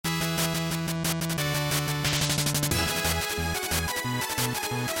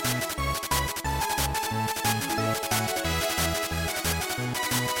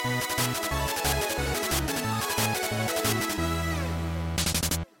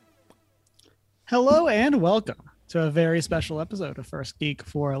Hello and welcome to a very special episode of First Geek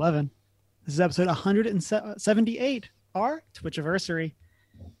 411. This is episode 178, our Twitcherversary.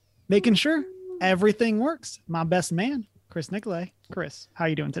 Making sure everything works. My best man, Chris Nicolay. Chris, how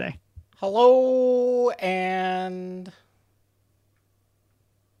you doing today? Hello, and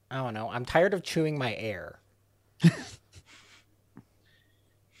I don't know. I'm tired of chewing my air.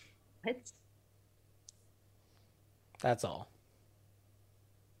 What? That's all.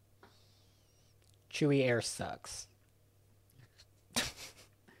 Chewy air sucks.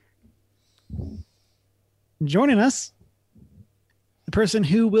 Joining us, the person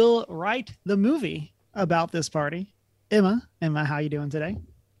who will write the movie about this party, Emma. Emma, how you doing today?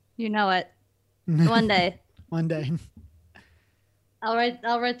 You know it. One day. One day. I'll write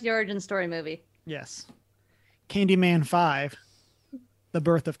the origin story movie. Yes. Candyman 5, the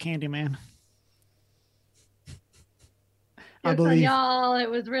birth of Candyman. I believe. Y'all, it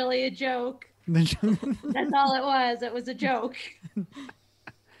was really a joke. That's all it was. It was a joke.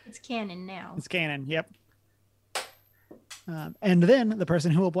 It's canon now. It's canon. Yep. And then the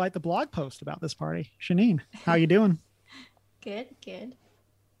person who will write the blog post about this party, Shanine. How you doing? Good.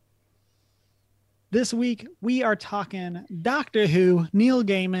 This week we are talking Doctor Who, Neil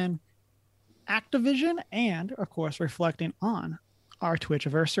Gaiman, Activision, and of course reflecting on our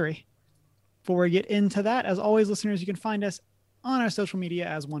Twitcherversary. Before we get into that, as always, listeners, you can find us on our social media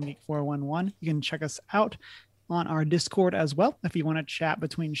as OneGeek411. You can check us out on our Discord as well. If you want to chat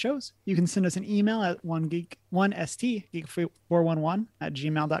between shows, you can send us an email at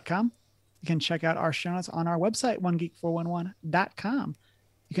geek411@gmail.com. You can check out our show notes on our website, onegeek411.com.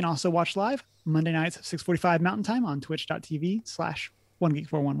 You can also watch live Monday nights at 6:45 Mountain Time on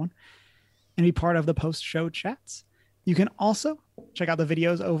twitch.tv/onegeek411 and be part of the post-show chats. You can also check out the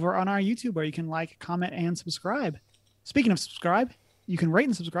videos over on our YouTube where you can like, comment, and subscribe. Speaking of subscribe, you can rate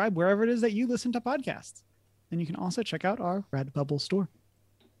and subscribe wherever it is that you listen to podcasts. And you can also check out our Redbubble store.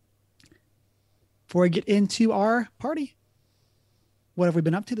 Before I get into our party, what have we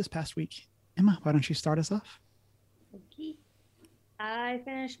been up to this past week? Emma, why don't you start us off? Okay. I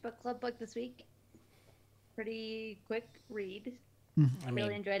finished book club book this week. Pretty quick read. I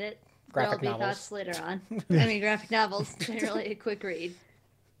Really enjoyed it. graphic There'll be novels. thoughts later on. I mean, graphic novels. Generally a quick read.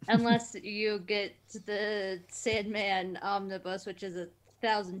 Unless you get the Sandman omnibus, which is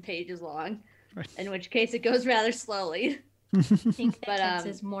 1,000 pages long. Right. In which case it goes rather slowly. I think that But, counts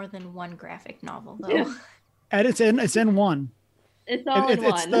as more than one graphic novel, though. Yeah. And it's in one. It's all in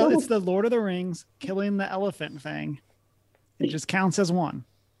one. It's the Lord of the Rings killing the elephant thing. It just counts as one.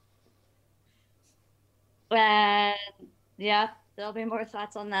 And yeah, there'll be more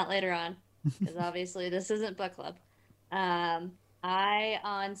thoughts on that later on, because obviously this isn't book club. I,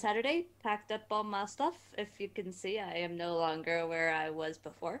 on Saturday, packed up all my stuff. If you can see, I am no longer where I was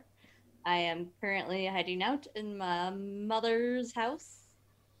before. I am currently hiding out in my mother's house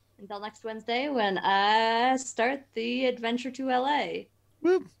until next Wednesday when I start the adventure to LA.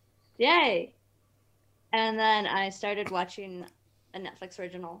 Whoop. Yay! And then I started watching a Netflix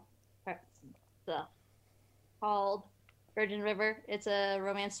original called Virgin River. It's a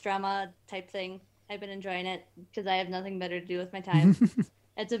romance drama type thing. I've been enjoying it because I have nothing better to do with my time.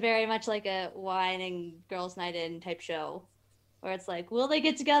 It's a very much like a whining girls' night in type show, where it's like, will they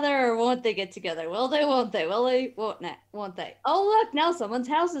get together or won't they get together? Will they? Won't they? Will they? Won't they? Oh look, now someone's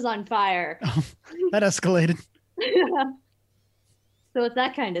house is on fire. Oh, that escalated. So it's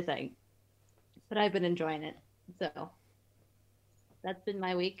that kind of thing. But I've been enjoying it. So that's been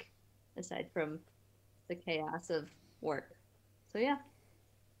my week, aside from the chaos of work. So yeah.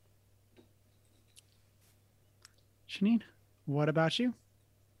 Shanine, what about you?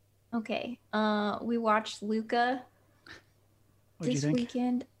 Okay. We watched Luca What'd you this think?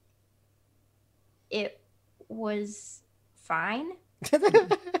 weekend. It was fine.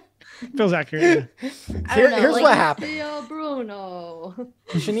 Feels accurate. I don't know, Here's like- what happened. Theo Bruno.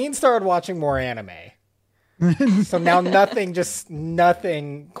 Shanine started watching more anime. So now nothing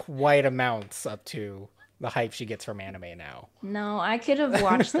quite amounts up to the hype she gets from anime now. No, I could have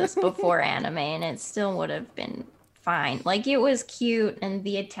watched this before anime and it still would have been fine. Like, it was cute and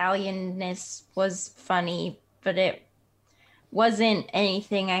the Italianness was funny, but it wasn't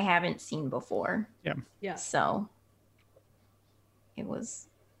anything I haven't seen before. Yeah. So it was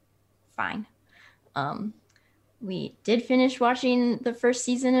fine. We did finish watching the first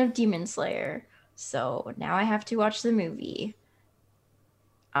season of Demon Slayer, so now I have to watch the movie.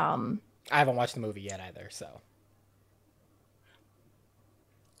 I haven't watched the movie yet either, so.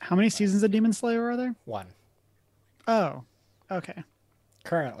 How many seasons of Demon Slayer are there? 1. Oh, okay.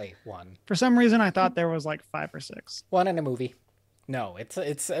 Currently 1. For some reason, I thought there was like 5 or 6. 1 in a movie. No,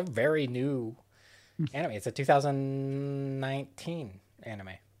 it's a very new anime. It's a 2019 anime,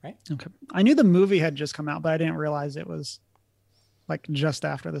 right? Okay. I knew the movie had just come out, but I didn't realize it was like just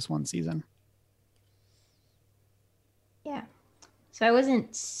after this one season. Yeah. So I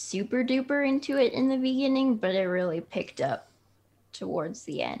wasn't super duper into it in the beginning, but it really picked up towards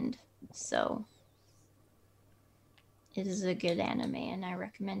the end. So it is a good anime and I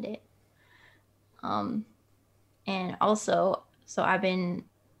recommend it. And also, so I've been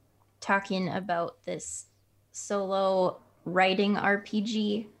talking about this solo writing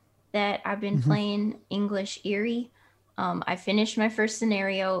RPG that I've been playing, English Eerie. I finished my first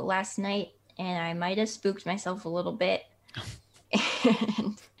scenario last night and I might have spooked myself a little bit.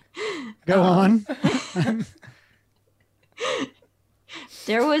 And, Go on.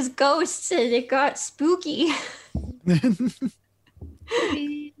 There was ghosts and it got spooky.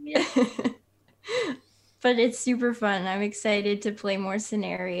 But it's super fun. I'm excited to play more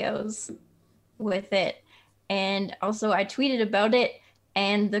scenarios with it. And also I tweeted about it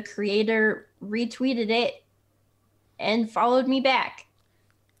and the creator retweeted it and followed me back.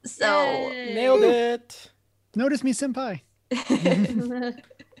 So Yay. Nailed it. Notice me, senpai.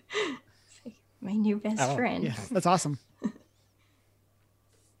 my new best friend. Yeah, that's awesome.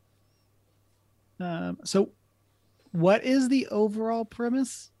 So what is the overall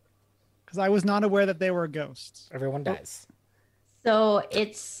premise? Because I was not aware that they were ghosts. Everyone dies. So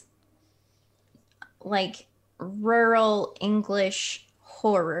it's like rural English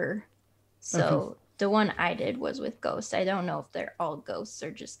horror. So the one I did was with ghosts. I don't know if they're all ghosts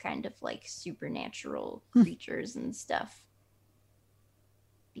or just kind of like supernatural creatures and stuff.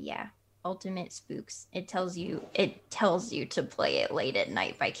 But yeah, ultimate spooks. It tells you to play it late at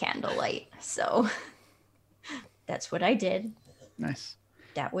night by candlelight. So that's what I did. Nice.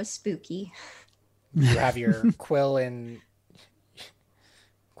 That was spooky. You have your quill and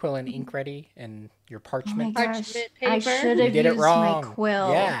ink ready and your parchment. Oh my gosh. Parchment I paper? should You have did it used wrong. my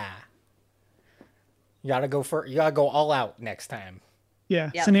quill. Yeah. You gotta go all out next time.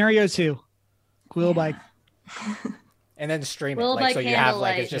 Yeah. Yep. Scenario 2. Quill by And then stream it. Quill Like, by so you have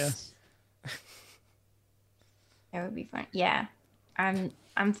like candlelight. it's just That would be fun. Yeah. I'm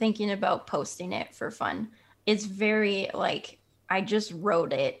thinking about posting it for fun. It's very like I just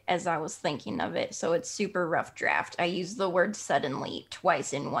wrote it as I was thinking of it, so it's super rough draft. I used the word suddenly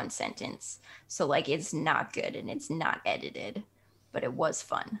twice in one sentence. So like it's not good and it's not edited, but it was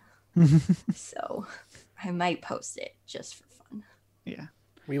fun. So I might post it just for fun. Yeah.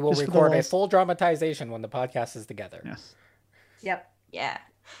 we will Just for the record a lulz. full dramatization when the podcast is together. Yes. Yep. Yeah.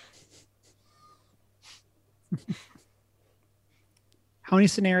 How many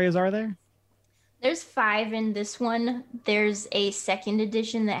scenarios are there? There's 5 in this one. There's a second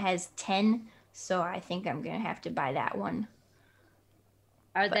edition that has 10, so I think I'm going to have to buy that one.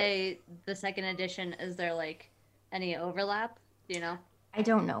 Are they the second edition? Is there like any overlap? Do you know? I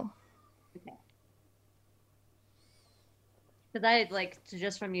don't know. Because I like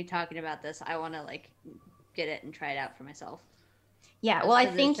just from you talking about this, I want to like get it and try it out for myself. Yeah, well, I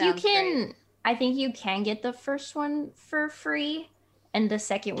Because it think you sounds can. great. I think you can get the first one for free, and the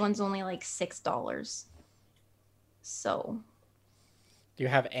second one's only like $6. So Do you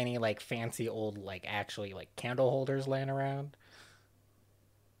have any like fancy old like actually like candle holders laying around?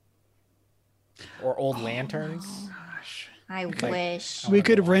 Or old lanterns? Gosh. I Okay. wish. I We wanna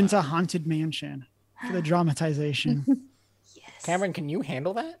could go rent all a haunted mansion for the dramatization. Yes. Cameron, can you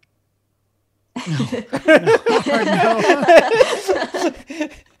handle that? No.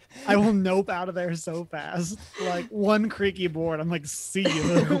 I will nope out of there so fast. Like one creaky board, I'm like, see you.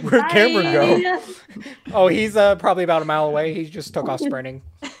 Where'd Cameron go? Oh, he's probably about a mile away. He just took off sprinting.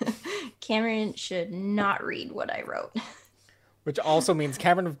 Cameron should not read what I wrote. Which also means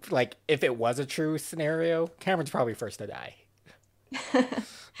Cameron, like, if it was a true scenario, Cameron's probably first to die.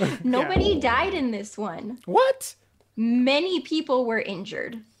 Nobody died in this one. What? Many people were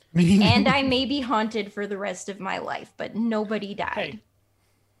injured. And I may be haunted for the rest of my life, but nobody died. Hey.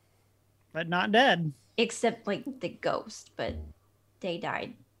 But not dead. Except like the ghost, but they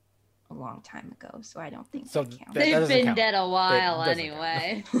died a long time ago, so I don't think So that counts. that They've doesn't been count. dead a while doesn't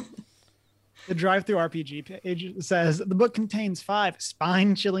anyway. The drive-through RPG page says the book contains 5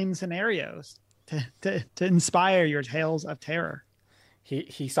 spine-chilling scenarios to inspire your tales of terror.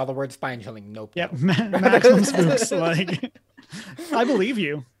 He saw the word spine chilling. Nope. Yep, maximum spooks. Like, I believe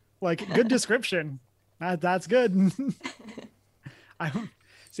you. Like, good description. That's good. I don't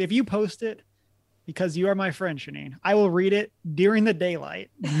see if you post it because you are my friend, Shanine. I will read it during the daylight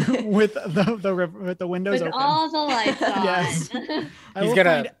with the windows With open. all the lights on. Yes. I He's will gonna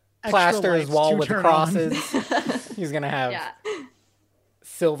find extra plaster his lights wall to with turn on. crosses. He's gonna have Yeah.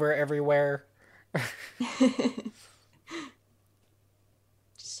 silver everywhere.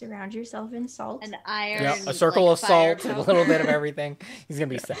 Just surround yourself in salt. An iron. Yep, a circle like, of fire salt, a little bit of poker. everything. He's gonna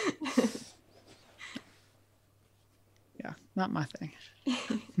be set. Yeah, not my thing.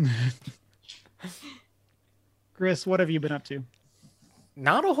 Chris, what have you been up to?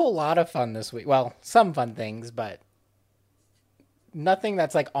 Not a whole lot of fun this week. Well, some fun things, but nothing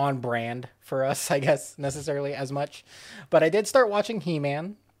that's like on brand for us, I guess, necessarily as much. But I did start watching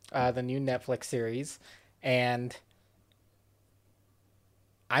He-Man, the new Netflix series, and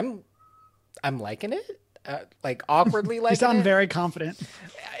I'm liking it. Like awkwardly You liking sound it. very confident.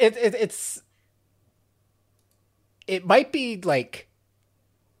 It might be like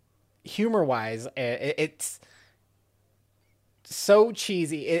humor wise, it's so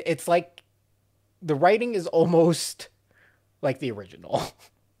cheesy. It's like the writing is almost like the original,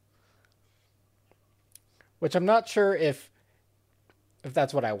 which I'm not sure if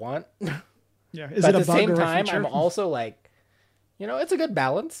that's what I want. Yeah, But is at it a the bug same or a time, feature? I'm also like, it's a good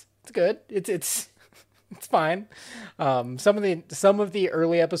balance. It's good. It's it's fine. Some of the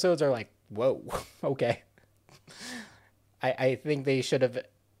early episodes are like, whoa, okay. I think they should have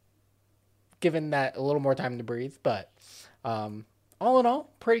given that a little more time to breathe, but all in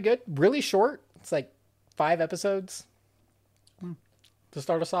all, pretty good. Really short. It's like 5 episodes to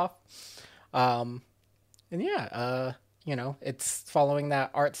start us off. And yeah, it's following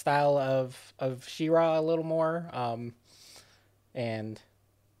that art style of She-Ra a little more. And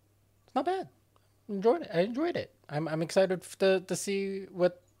it's not bad. I enjoyed it. I'm excited to see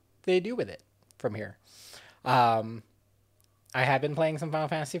what they do with it from here. I have been playing some Final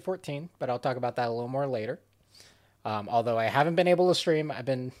Fantasy 14, but I'll talk about that a little more later. Although I haven't been able to stream,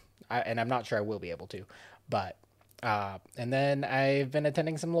 and I'm not sure I will be able to. But and then I've been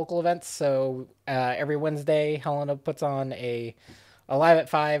attending some local events. So every Wednesday, Helena puts on a Live at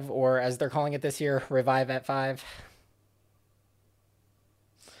 5, or as they're calling it this year, Revive at 5.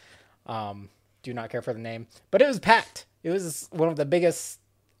 Do not care for the name, but it was packed. It was one of the biggest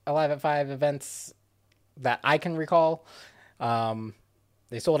Alive at 5 events that I can recall.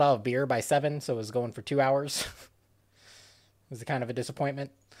 They sold out of beer by 7, so it was going for 2 hours. It was kind of a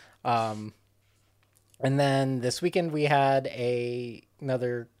disappointment. And then this weekend we had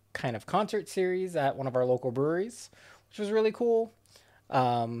another kind of concert series at one of our local breweries, which was really cool.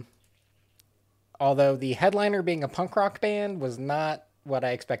 Although the headliner being a punk rock band was not what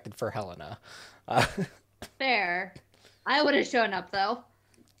I expected for Helena. Fair. I would have shown up though.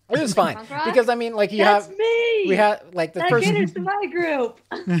 It was fine Punk rock? because I mean, like That's me. we had like the That first. caters to my group.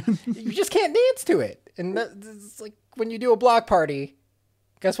 You just can't dance to it, and it's like when you do a block party.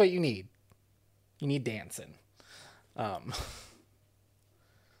 Guess what you need? You need dancing.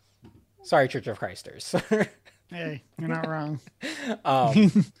 Sorry, Church of Christers. Hey, you're not wrong.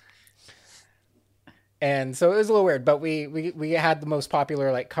 And so it was a little weird, but we had the most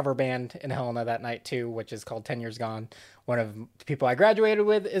popular like cover band in Helena that night too, which is called 10 Years Gone. One of the people I graduated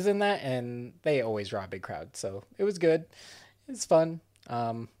with is in that, and they always draw a big crowd. So it was good. It was fun.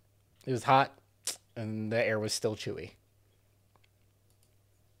 It was hot, and the air was still chewy.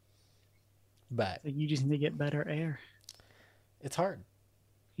 But You just need to get better air. it's hard.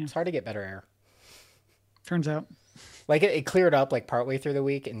 Yeah. It's hard to get better air. Turns out. Like it cleared up like partway through the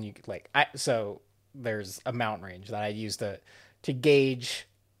week, and you so there's a mountain range that I use to gauge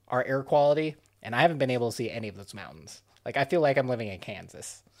our air quality, and I haven't been able to see any of those mountains. Like I feel like I'm living in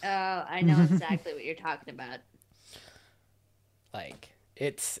Kansas. Oh, I know exactly what you're talking about. Like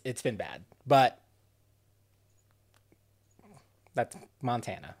it's been bad, but that's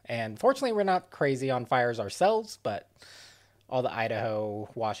Montana, and fortunately we're not crazy on fires ourselves. But all the Idaho,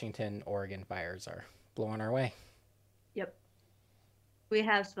 Washington, Oregon fires are blowing our way. Yep. We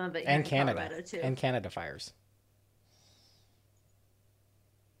have some of it here And in Canada. Colorado too. And Canada fires.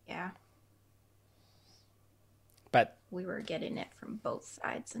 Yeah, But we were getting it from both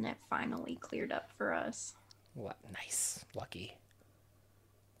sides, and it finally cleared up for us. nice. Lucky.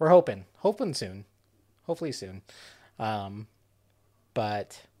 We're hoping soon. Hopefully soon.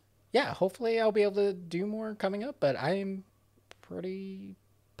 But yeah, hopefully I'll be able to do more coming up, but I'm pretty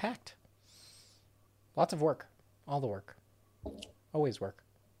packed. Lots of work. All the work. Always work.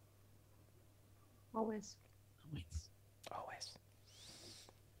 Always. Always.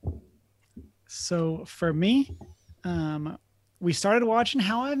 So for me, we started watching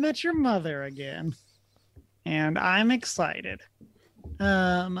How I Met Your Mother again, and I'm excited.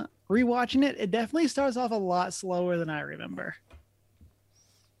 Rewatching it, it definitely starts off a lot slower than I remember.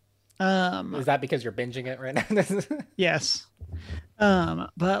 Is that because you're binging it right now? Yes.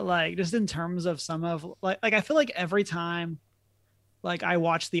 But like just in terms of some of like I feel like every time like I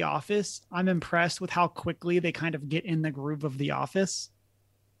watch The Office, I'm impressed with how quickly they kind of get in the groove of The Office.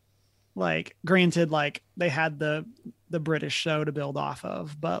 Like, granted, like they had the British show to build off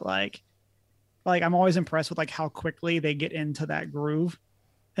of, but like I'm always impressed with like how quickly they get into that groove.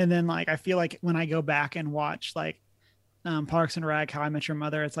 And then like I feel like when I go back and watch like Parks and Rec, How I Met Your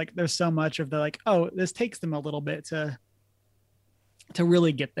Mother, it's like there's so much of the like, oh, this takes them a little bit to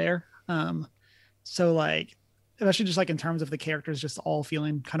really get there. So like, especially just like in terms of the characters just all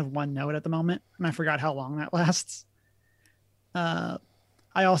feeling kind of one note at the moment, and I forgot how long that lasts.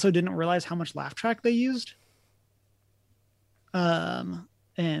 I also didn't realize how much laugh track they used.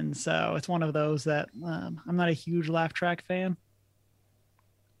 And so it's one of those that I'm not a huge laugh track fan,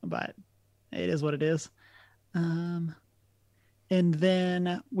 but it is what it is. And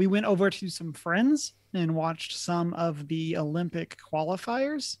then we went over to some friends and watched some of the Olympic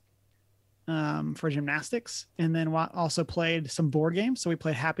qualifiers for gymnastics, and then also played some board games. So we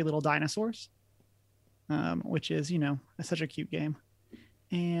played Happy Little Dinosaurs, which is, such a cute game.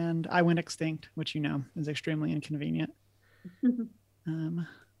 And I Went Extinct, which, is extremely inconvenient. No,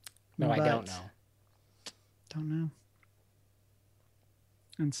 I don't know. Don't know.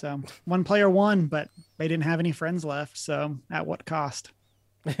 And so one player won, but they didn't have any friends left. So at what cost?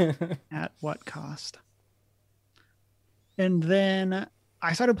 At what cost? And then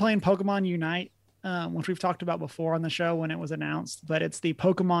I started playing Pokemon Unite, which we've talked about before on the show when it was announced, but it's the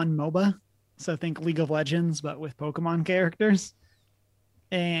Pokemon MOBA. So think League of Legends, but with Pokemon characters.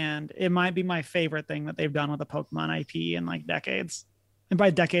 And it might be my favorite thing that they've done with a Pokemon IP in like decades. And by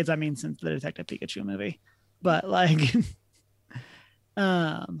decades, I mean since the Detective Pikachu movie. But like,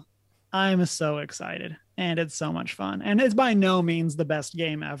 I'm so excited, and it's so much fun. And it's by no means the best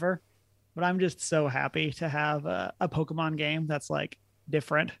game ever, but I'm just so happy to have a Pokemon game that's like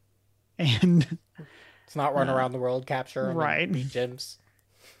different. And it's not run around the world, capture right, beat gyms.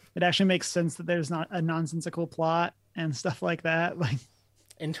 It actually makes sense that there's not a nonsensical plot and stuff like that. Like,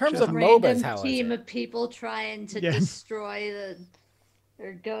 in terms just of MOBAs, how team is it? of people trying to destroy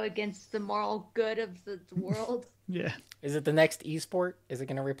or go against the moral good of the world. Yeah. Is it the next esport? Is it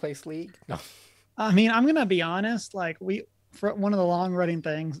going to replace League? No. I mean, I'm going to be honest. Like for one of the long running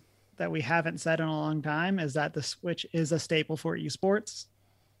things that we haven't said in a long time is that the Switch is a staple for esports.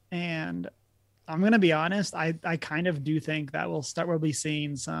 And I'm going to be honest. I kind of do think that we'll be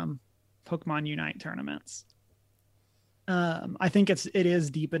seeing some Pokemon Unite tournaments. I think it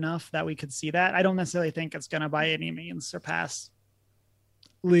is deep enough that we could see that. I don't necessarily think it's going to by any means surpass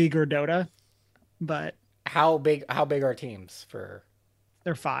League or Dota, but how big are teams for?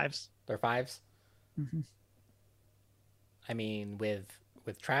 They're fives. They're fives. Mm-hmm. I mean,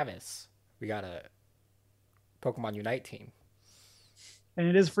 with Travis, we got a Pokemon Unite team, and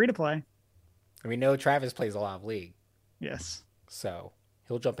it is free to play. And we know Travis plays a lot of League. Yes, so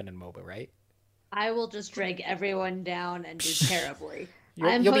he'll jump in MOBA, right? I will just drag everyone down and do terribly.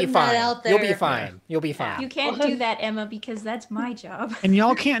 You'll be fine. You'll be fine. You'll be fine. You can't do that, Emma, because that's my job. And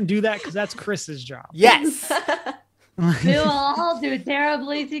y'all can't do that because that's Chris's job. Yes. We'll all do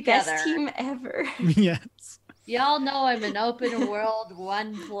terribly together. Best team ever. Yes. Y'all know I'm an open world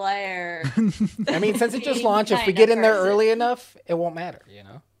one player. I mean, since it just launched, if we get in there early enough, it won't matter,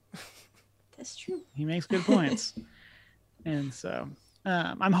 That's true. He makes good points. And so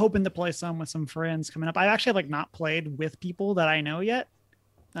I'm hoping to play some with some friends coming up. I actually have not played with people that I know yet.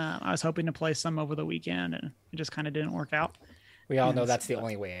 I was hoping to play some over the weekend, and it just kind of didn't work out. We all know that's the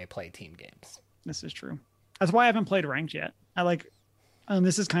only way I play team games. This is true. That's why I haven't played ranked yet.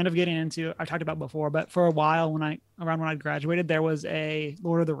 This is kind of getting into, I talked about before, but for a while around when I graduated, there was a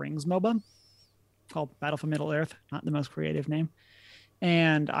Lord of the Rings MOBA called Battle for Middle-earth, not the most creative name.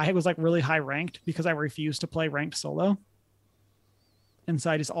 And I was really high ranked because I refused to play ranked solo. And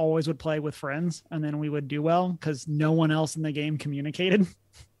so I just always would play with friends, and then we would do well because no one else in the game communicated.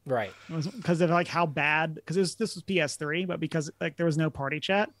 Right. It was because of how bad, because this was PS3, but because there was no party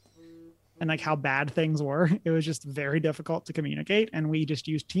chat and how bad things were, it was just very difficult to communicate. And we just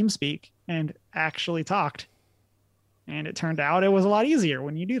used TeamSpeak and actually talked. And it turned out it was a lot easier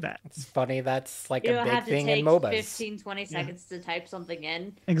when you do that. It's funny. That's a big thing in MOBAs. MOBAs. 15, 20 seconds to type something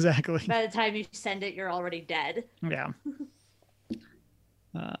in. Exactly. By the time you send it, you're already dead. Yeah.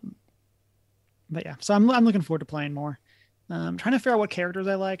 But yeah, so I'm looking forward to playing more. Trying to figure out what characters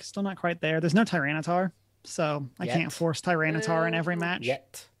I like. Still not quite there. There's no Tyranitar, so I can't force Tyranitar in every match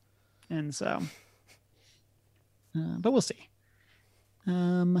yet. And so, but we'll see.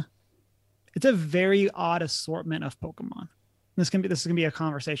 It's a very odd assortment of Pokemon. This is gonna be a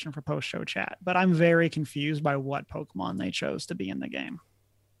conversation for post-show chat. But I'm very confused by what Pokemon they chose to be in the game,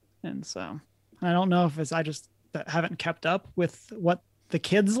 and so I don't know if it's that haven't kept up with what the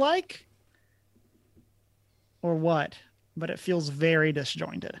kids like or what, but it feels very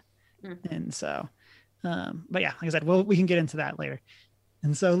disjointed. And so, but yeah, like I said, we can get into that later.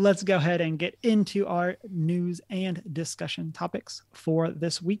 And so let's go ahead and get into our news and discussion topics for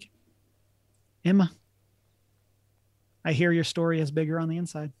this week. Emma, I hear your story is bigger on the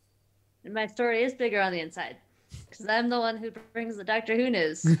inside. My story is bigger on the inside because I'm the one who brings the Doctor Who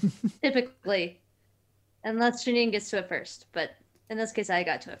news, typically. Unless Janine gets to it first. But in this case, I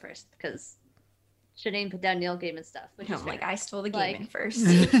got to it first because Janine put down Neil Gaiman stuff. Which is like, I stole the Gaiman first.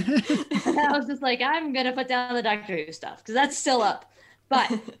 I was just like, I'm going to put down the Doctor Who stuff because that's still up.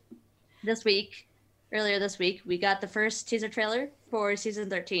 But earlier this week, we got the first teaser trailer for season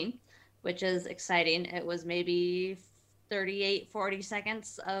 13, which is exciting. It was maybe 40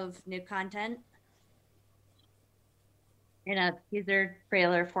 seconds of new content in a teaser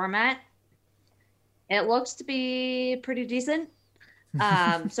trailer format. It looks to be pretty decent.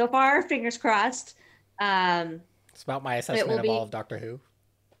 So far, fingers crossed. It's about my assessment of all of Doctor Who.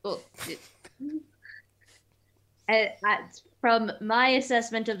 Well, from my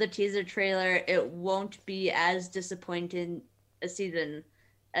assessment of the teaser trailer, it won't be as disappointing a season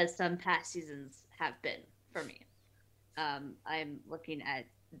as some past seasons have been for me. I'm looking at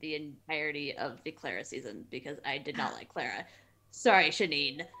the entirety of the Clara season because I did not like Clara. Sorry,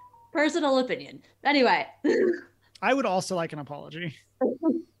 Shanine. Personal opinion. Anyway. I would also like an apology.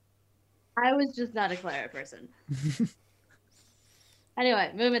 I was just not a Clara person.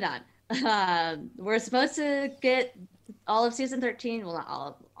 Anyway, moving on. We're supposed to get all of season 13. Well, not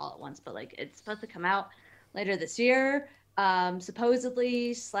all at once, but like it's supposed to come out later this year.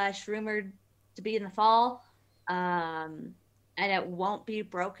 Supposedly / rumored to be in the fall. And it won't be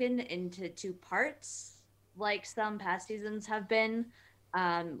broken into 2 parts like some past seasons have been.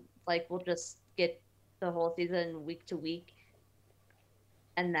 Like we'll just get the whole season week to week,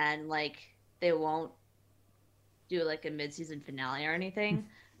 and then like they won't do like a mid-season finale or anything.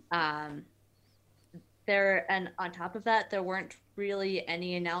 And on top of that, there weren't really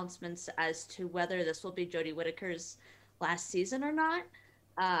any announcements as to whether this will be Jodie Whittaker's last season or not.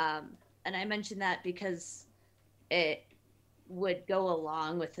 And I mentioned that because it would go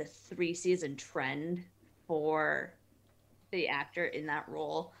along with the 3-season trend for the actor in that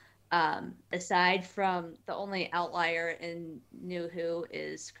role. Aside from the only outlier in New Who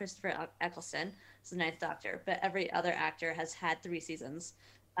is Christopher Eccleston, as the 9th Doctor, but every other actor has had 3 seasons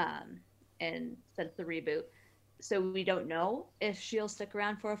and since the reboot. So we don't know if she'll stick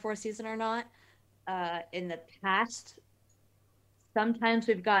around for a 4th season or not. In the past, sometimes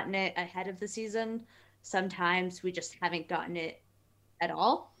we've gotten it ahead of the season. Sometimes we just haven't gotten it at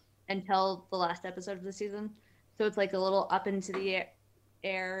all until the last episode of the season. So it's like a little up into the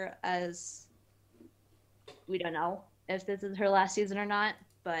air as we don't know if this is her last season or not.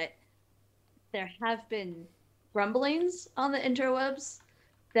 But there have been rumblings on the interwebs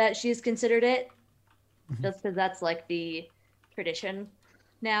that she's considered it, just because that's like the tradition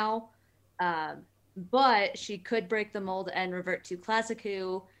now. But she could break the mold and revert to classic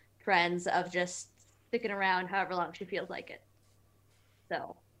Who trends of just sticking around however long she feels like it.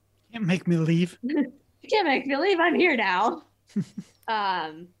 So can't make me leave. You can't make me leave. I'm here now.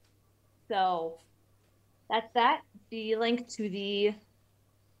 So that's that. The link to the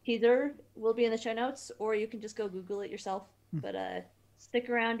teaser will be in the show notes, or you can just go Google it yourself. But stick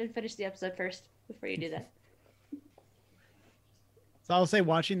around and finish the episode first before you do that. So I'll say,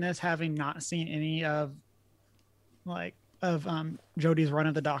 watching this, having not seen any of Jodie's run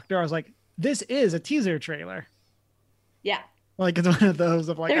of the Doctor, I was like, this is a teaser trailer. Yeah. Like it's one of those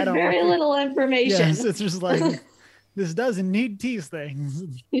of like, there's I don't very little information. Yes, it's just like this doesn't need tease things.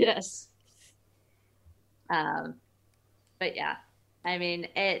 Yes. But yeah, I mean,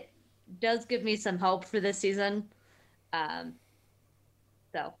 it does give me some hope for this season.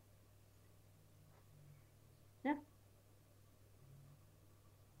 So yeah.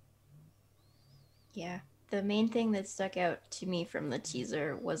 Yeah. The main thing that stuck out to me from the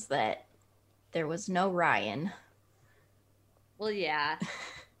teaser was that there was no Ryan. Well, yeah.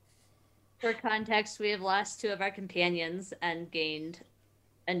 For context, we have lost 2 of our companions and gained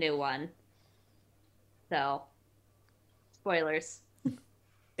a new one. So, spoilers.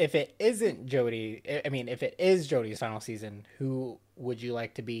 If it isn't Jodie, I mean, if it is Jodie's final season, who would you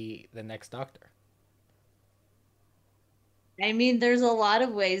like to be the next Doctor? I mean, there's a lot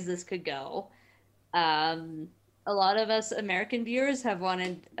of ways this could go. A lot of us American viewers have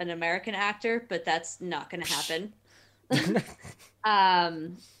wanted an American actor, but that's not going to happen. I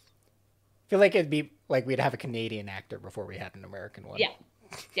feel like it'd be like we'd have a Canadian actor before we had an American one.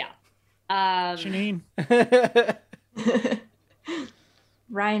 Yeah. Janine.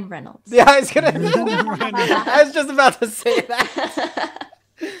 Ryan Reynolds. Yeah, I was just about to say that.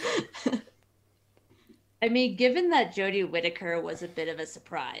 I mean, given that Jodie Whittaker was a bit of a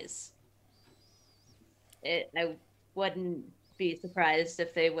surprise, I wouldn't be surprised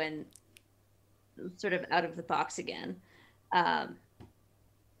if they went sort of out of the box again.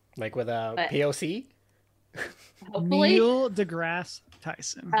 Like with a But- POC? Hopefully. Neil deGrasse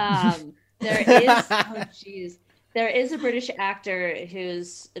Tyson. There is, oh jeez, there is a British actor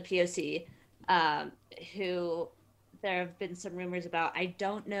who's a POC, who there have been some rumors about. I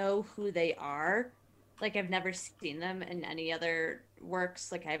don't know who they are. Like, I've never seen them in any other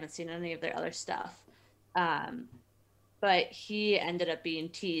works. Like, I haven't seen any of their other stuff. But he ended up being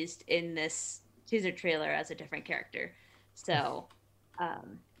teased in this teaser trailer as a different character. So,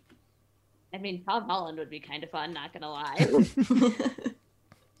 I mean, Tom Holland would be kind of fun, not gonna lie.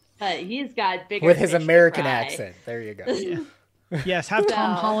 But he's got bigger With his fish to American fry. accent. There you go. Yeah. Yes, have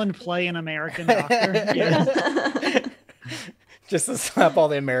Tom No. Holland play an American doctor. Yeah. Just to slap all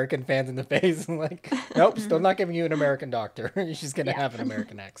the American fans in the face. Like, nope, still not giving you an American doctor. She's going to have an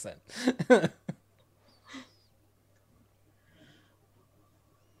American accent.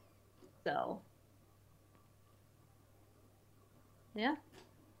 So, yeah.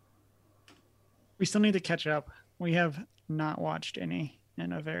 We still need to catch up. We have not watched any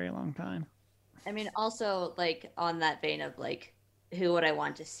in a very long time. I mean, also, like, on that vein of, like, who would I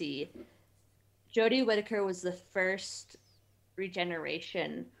want to see? Jodie Whittaker was the first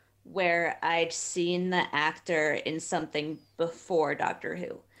regeneration where I'd seen the actor in something before Doctor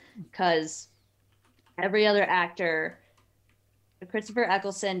Who. Because every other actor, Christopher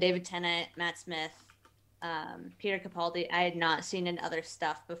Eccleston, David Tennant, Matt Smith, Peter Capaldi, I had not seen in other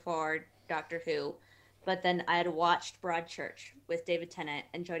stuff before Doctor Who. But then I had watched Broadchurch with David Tennant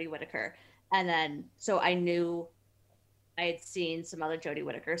and Jodie Whittaker. And then, so I knew I had seen some other Jodie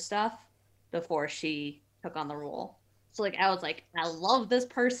Whittaker stuff before she took on the role. So, like, I was like, I love this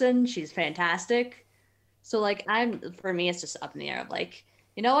person. She's fantastic. So, like, for me, it's just up in the air of, like,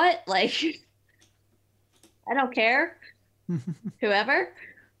 you know what? Like, I don't care. Whoever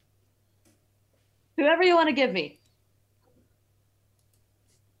you want to give me.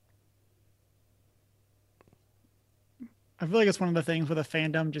 I feel like it's one of the things with a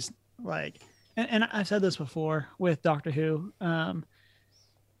fandom, just like, and I've said this before with Doctor Who.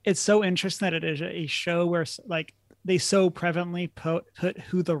 It's so interesting that it is a show where, like, they so prevalently put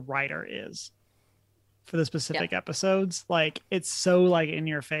who the writer is for the specific episodes. Like, it's so, like, in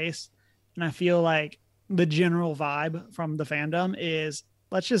your face. And I feel like the general vibe from the fandom is,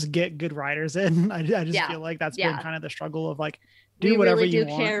 let's just get good writers in. I just feel like that's been kind of the struggle of, like, do whatever you want.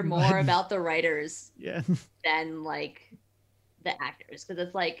 We really do care more but- about the writers Yeah. than, like, the actors. Because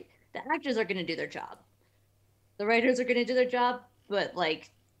it's like, the actors are going to do their job. The writers are going to do their job, but, like,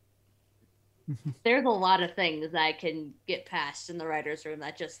 there's a lot of things that I can get past in the writer's room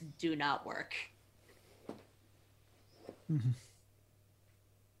that just do not work. Mhm.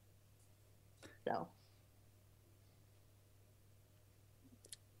 So,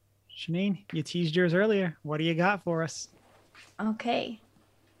 Janine, you teased yours earlier. What do you got for us? Okay.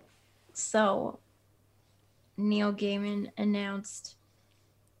 So, Neil Gaiman announced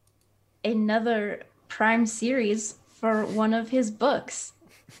another Prime series for one of his books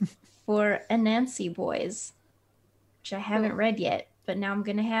for Anansi Boys, which I haven't read yet, but now I'm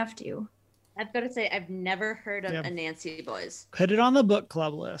going to have to. I've got to say, I've never heard of Yeah. Anansi Boys. Put it on the book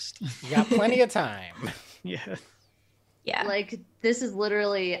club list. You got plenty of time. Yeah. Yeah. Like, this is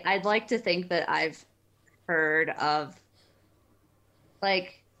literally, I'd like to think that I've heard of,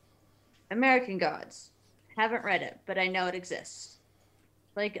 like, American Gods. Haven't read it, but I know it exists.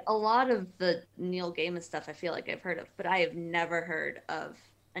 Like, a lot of the Neil Gaiman stuff I feel like I've heard of, but I have never heard of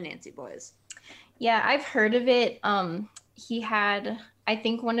Anansi Boys. Yeah, I've heard of it. He had, I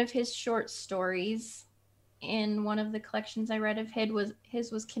think, one of his short stories in one of the collections I read of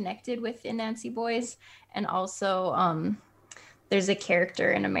his was connected with Anansi Boys, and also there's a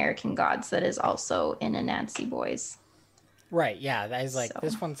character in American Gods that is also in Anansi Boys. Right, yeah. That is like, So-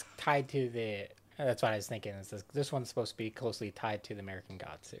 this one's tied to the... That's what I was thinking. Is this one's supposed to be closely tied to the American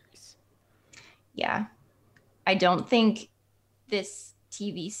God series. Yeah, I don't think this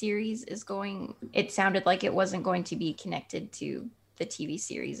TV series is going. It sounded like it wasn't going to be connected to the TV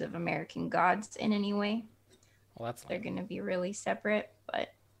series of American Gods in any way. Well, that's They're going to be really separate,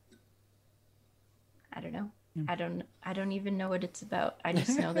 but I don't know. I don't even know what it's about. I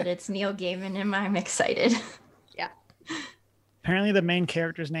just know that it's Neil Gaiman and I'm excited. Yeah. Apparently the main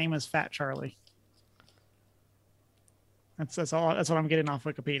character's name is Fat Charlie. That's all. That's what I'm getting off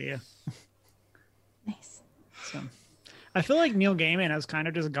Wikipedia. Nice. So I feel like Neil Gaiman has kind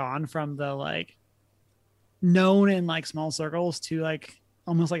of just gone from the like known in like small circles to like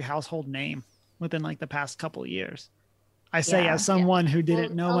almost like household name within like the past couple of years. I say Yeah. as someone who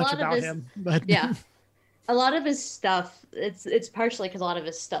didn't Well, know a much lot of about his- him, but Yeah. A lot of his stuff, it's partially because a lot of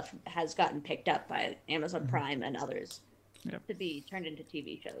his stuff has gotten picked up by Amazon Prime and others Yep. to be turned into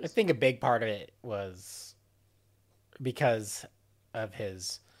TV shows. I think a big part of it was because of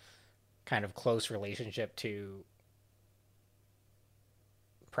his kind of close relationship to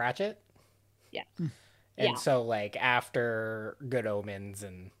Pratchett. Yeah. And Yeah. so like after Good Omens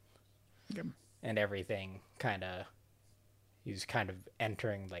and Yep. and everything, kind of he's kind of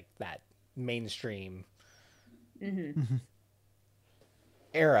entering like that mainstream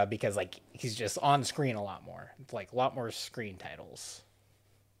era because like he's just on screen a lot more. It's like a lot more screen titles.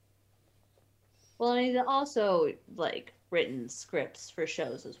 Well, and he's also like written scripts for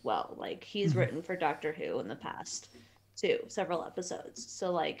shows as well. Like he's written for Doctor Who in the past too, several episodes.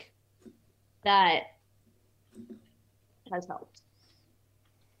 So like that has helped.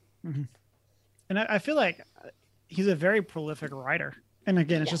 and I feel like he's a very prolific writer. And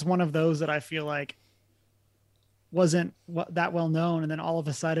again, it's Yeah. just one of those that I feel like wasn't that well known, and then all of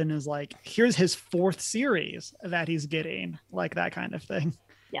a sudden is like, here's his 4th series that he's getting, like that kind of thing.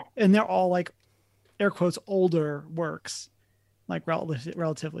 Yeah. And they're all like air quotes older works, like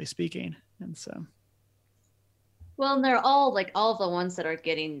relatively speaking. And so Well, and they're all like all the ones that are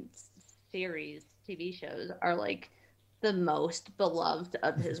getting series TV shows are like the most beloved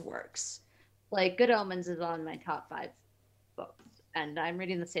of his works. Like Good Omens is on my top 5 books, and I'm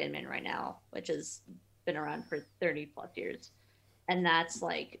reading The Sandman right now, which has been around for 30 plus years, and that's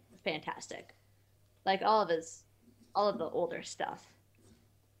like fantastic. Like all of the older stuff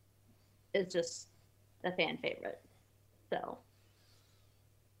is just a fan favorite.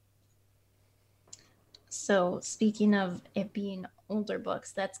 So, speaking of it being older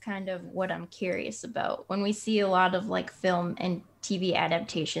books, that's kind of what I'm curious about. When we see a lot of like film and TV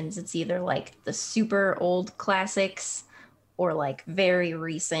adaptations, it's either like the super old classics or like very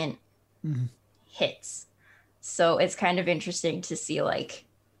recent hits. So, it's kind of interesting to see like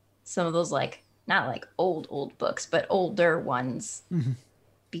some of those, like, not like old books, but older ones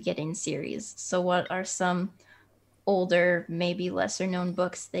be getting series. So, what are some older, maybe lesser known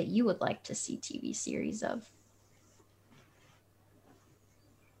books that you would like to see TV series of?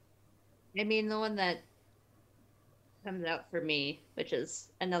 I mean, the one that comes out for me, which is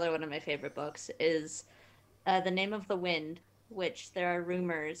another one of my favorite books, is The Name of the Wind, which there are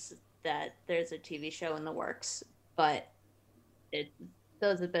rumors that there's a TV show in the works, but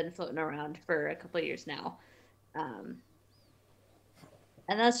those have been floating around for a couple of years now. And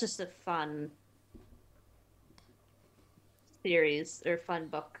that's just a fun series or fun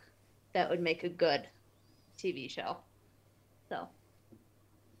book that would make a good TV show. So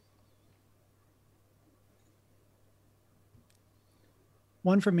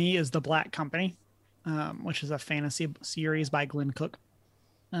one for me is The Black Company, which is a fantasy series by Glenn Cook.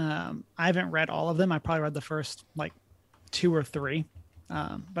 I haven't read all of them. I probably read the first like 2 or 3,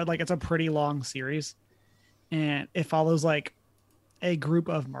 but like it's a pretty long series, and it follows like a group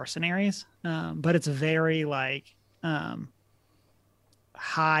of mercenaries, but it's very like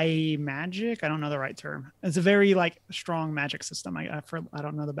high magic. I don't know the right term. It's a very like strong magic system. I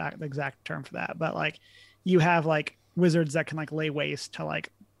don't know the exact term for that, but like you have like wizards that can like lay waste to like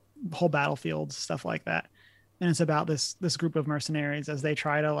whole battlefields, stuff like that. And it's about this group of mercenaries as they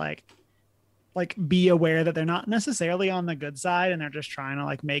try to like be aware that they're not necessarily on the good side and they're just trying to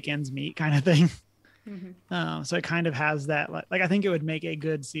like make ends meet kind of thing. So it kind of has that like I think it would make a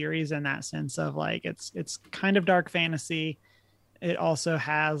good series in that sense of like it's kind of dark fantasy. It also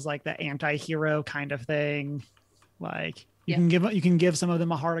has like the anti-hero kind of thing. Like you can give some of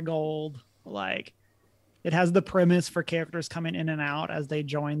them a heart of gold. Like it has the premise for characters coming in and out as they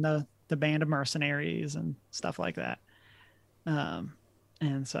join the band of mercenaries and stuff like that.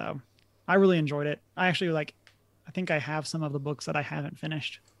 And so I really enjoyed it. I actually I think I have some of the books that I haven't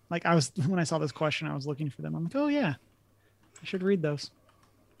finished. Like when I saw this question, I was looking for them. I'm like, oh yeah, I should read those.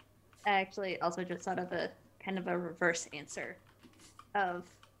 I actually also just thought of a kind of a reverse answer of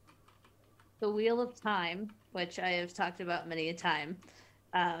The Wheel of Time, which I have talked about many a time.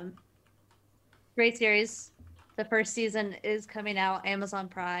 Great series. The first season is coming out Amazon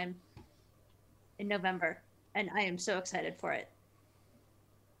Prime in November, and I am so excited for it.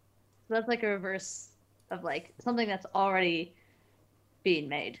 So that's like a reverse of like something that's already being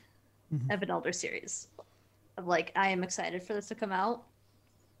made of an older series. Of like, I am excited for this to come out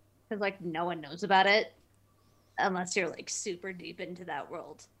because like no one knows about it. unless you're like super deep into that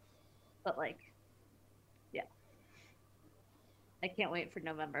world. But like, yeah, I can't wait for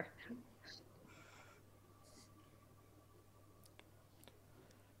November.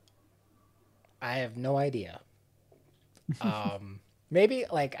 I have no idea. Maybe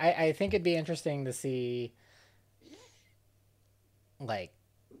like I think it'd be interesting to see like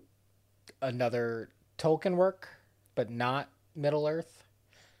another Tolkien work, but not Middle Earth.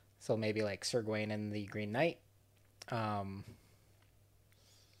 So maybe like Sir Gawain and the Green Knight.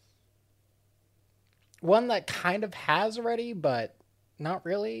 One that kind of has already, but not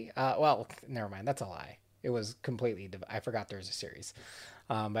really. Well, never mind. That's a lie. It was completely. I forgot there was a series.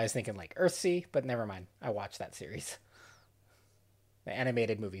 But I was thinking like Earthsea, but never mind. I watched that series. The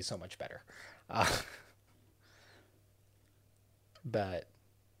animated movie is so much better. But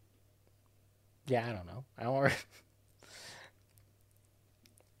yeah, I don't know. I don't.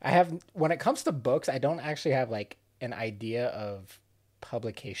 I have when it comes to books, I don't actually have like an idea of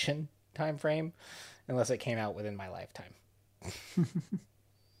publication time frame unless it came out within my lifetime.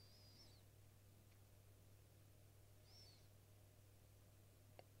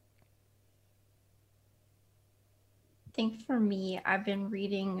 I think for me, I've been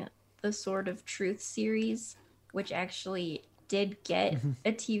reading the Sword of Truth series, which actually did get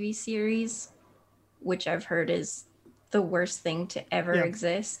a TV series, which I've heard is the worst thing to ever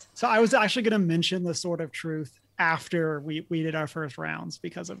exist. So I was actually going to mention the Sword of Truth after we did our first rounds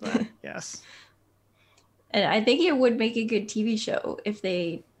because of that. Yes. And I think it would make a good TV show if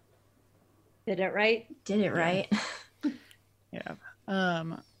they did it right. Yeah.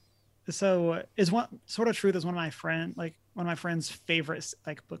 So Sword of Truth is one of my friend's favorite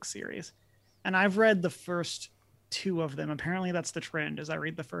like book series, and I've read the first 2 of them. Apparently that's the trend, is I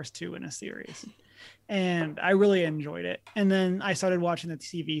read the first 2 in a series, and I really enjoyed it. And then I started watching the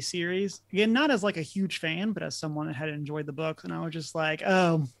TV series again, not as like a huge fan, but as someone that had enjoyed the books, and I was just like,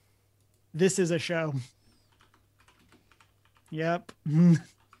 oh, this is a show. Yep.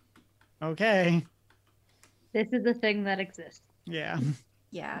 Okay. This is the thing that exists. Yeah.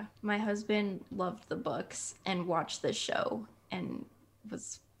 Yeah, my husband loved the books and watched the show and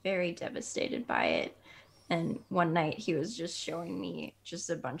was very devastated by it. And one night he was just showing me just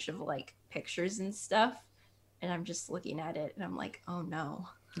a bunch of like pictures and stuff. And I'm just looking at it and I'm like, oh no.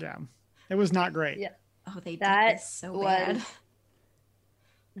 Yeah. It was not great. Yeah. Oh, they did this so bad.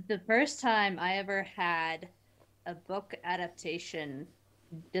 The first time I ever had a book adaptation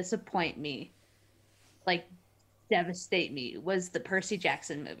disappoint me, like devastate me, was the Percy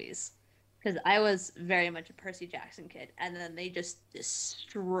Jackson movies, because I was very much a Percy Jackson kid, and then they just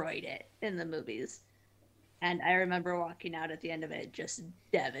destroyed it in the movies, and I remember walking out at the end of it just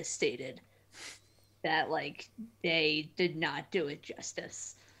devastated that like they did not do it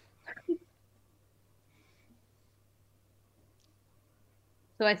justice.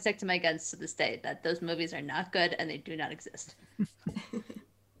 So I stick to my guns to this day that those movies are not good and they do not exist.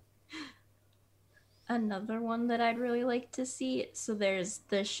 Another one that I'd really like to see. So there's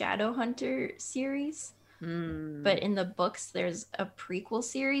the Shadowhunter series, but in the books there's a prequel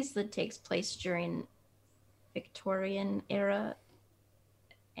series that takes place during Victorian era,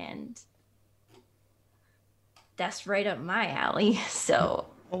 and that's right up my alley. So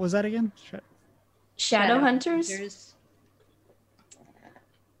what was that again? Shadowhunters.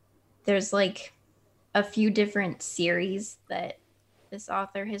 There's like a few different series that this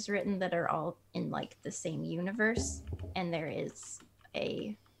author has written that are all in like the same universe, and there is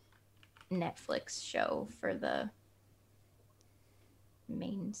a Netflix show for the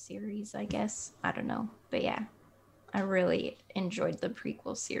main series, I guess. I don't know, but yeah, I really enjoyed the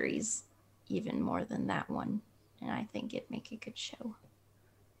prequel series even more than that one, and I think it'd make a good show.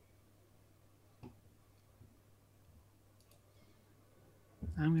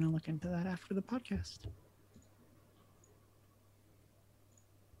 I'm going to look into that after the podcast.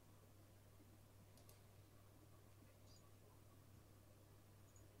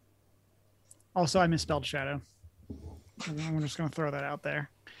 Also, I misspelled shadow. I'm just going to throw that out there.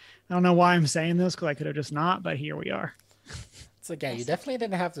 I don't know why I'm saying this, because I could have just not, but here we are. It's like, yeah, you definitely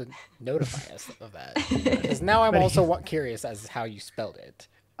didn't have to notify us of that. Because now I'm also curious as how you spelled it.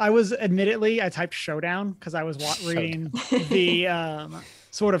 I typed Showdown because I was reading the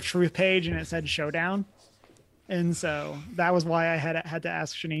Sword of Truth page, and it said Showdown. And so that was why I had to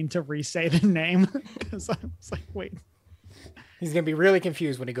ask Shanine to re-say the name, because I was like, wait. He's going to be really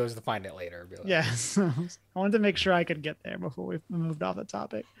confused when he goes to find it later. Like, yes. I wanted to make sure I could get there before we moved off the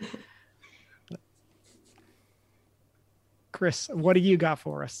topic. Chris, what do you got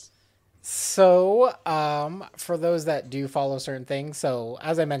for us? So, for those that do follow certain things, so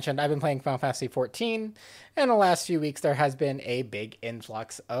as I mentioned, I've been playing Final Fantasy 14. In the last few weeks, there has been a big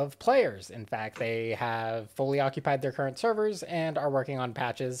influx of players. In fact, they have fully occupied their current servers and are working on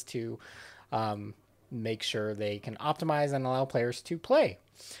patches to make sure they can optimize and allow players to play.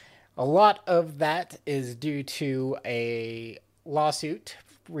 A lot of that is due to a lawsuit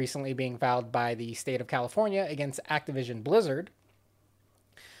recently being filed by the state of California against Activision Blizzard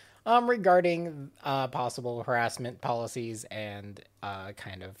regarding possible harassment policies and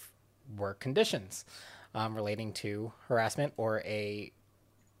kind of work conditions relating to harassment or a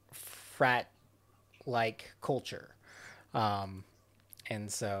frat-like culture. And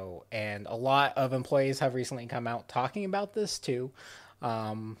a lot of employees have recently come out talking about this too,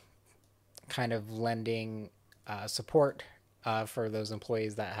 kind of lending support for those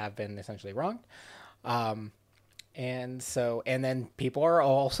employees that have been essentially wronged. And then people are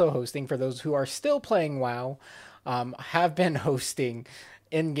also hosting, for those who are still playing WoW, have been hosting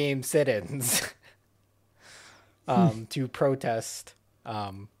in-game sit-ins to protest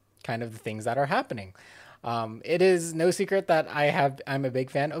kind of the things that are happening. It is no secret that I'm a big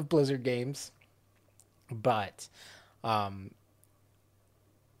fan of Blizzard games, but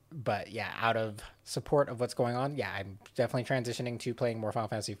yeah, out of support of what's going on, yeah, I'm definitely transitioning to playing more Final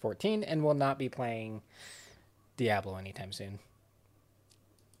Fantasy 14 and will not be playing Diablo anytime soon.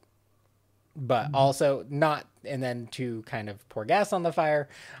 But also not, and then to kind of pour gas on the fire,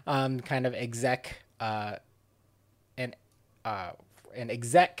 kind of an exec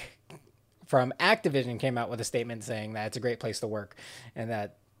from Activision came out with a statement saying that it's a great place to work and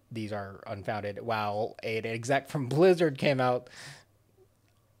that these are unfounded, while an exec from Blizzard came out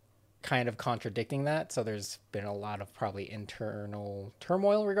kind of contradicting that. So there's been a lot of probably internal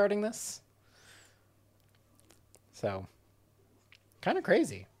turmoil regarding this. So, kind of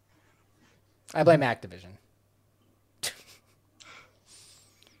crazy. I blame Activision.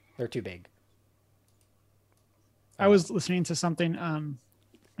 They're too big. I was listening to something, and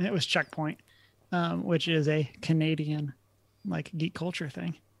it was Checkpoint, which is a Canadian like geek culture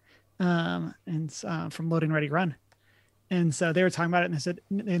thing, and from Loading Ready Run. And so they were talking about it, and they said,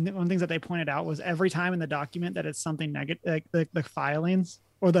 and one of the things that they pointed out was every time in the document that it's something negative, like the filings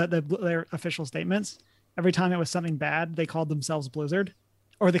or their official statements, every time it was something bad, they called themselves Blizzard,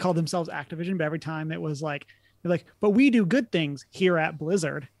 or they called themselves Activision. But every time it was like, they're like, but we do good things here at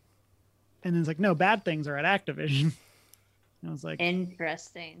Blizzard. And then it's like, no, bad things are at Activision. And I was like,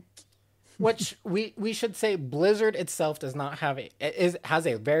 interesting. Which we should say Blizzard itself does not have has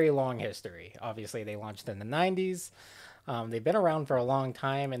a very long history. Obviously, they launched in the 90s. They've been around for a long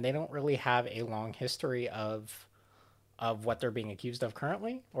time, and they don't really have a long history of what they're being accused of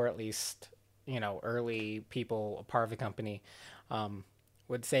currently, or at least, early people, a part of the company,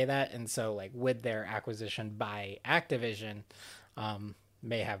 would say that. And so, like, with their acquisition by Activision,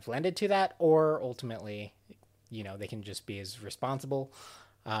 may have lended to that, or ultimately, they can just be as responsible.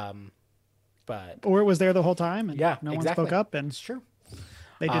 Or it was there the whole time, and yeah, no exactly. one spoke up, and it's true.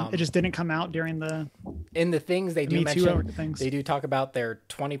 They didn't. It just didn't come out during the. In the things they do Me Too mention, things. They do talk about their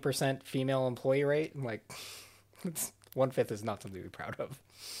 20% female employee rate. I'm like, 1/5 is not something to be proud of.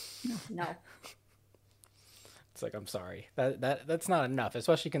 No. It's like, I'm sorry, that's not enough,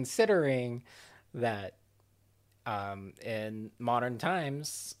 especially considering that in modern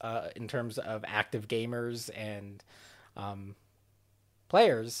times, in terms of active gamers and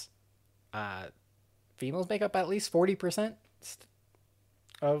players, females make up at least 40%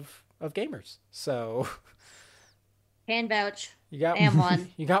 of gamers. So Can vouch. you got Am one.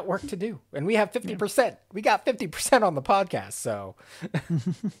 you got work to do, and we have 50%. We got 50% on the podcast, so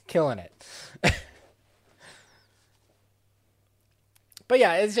killing it. But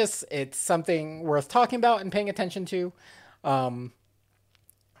yeah, it's something worth talking about and paying attention to. And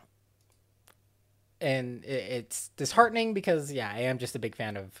it's disheartening because, yeah, I am just a big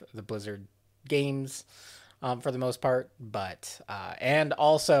fan of the Blizzard games for the most part. But, and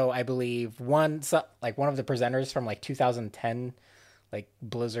also I believe one of the presenters from like 2010, like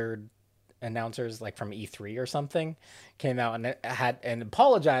Blizzard announcers, like from E3 or something, came out and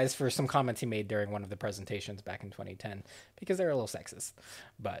apologized for some comments he made during one of the presentations back in 2010 because they're a little sexist.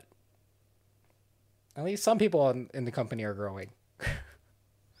 But at least some people in the company are growing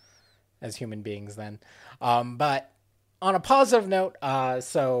as human beings then. But on a positive note,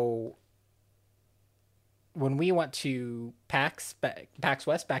 so when we went to PAX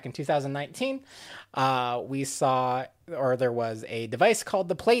West back in 2019, we saw, or there was a device called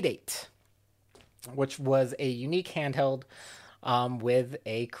the Playdate, which was a unique handheld with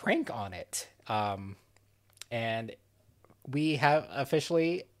a crank on it. And we have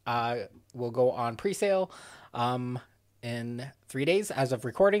officially will go on pre-sale in 3 days as of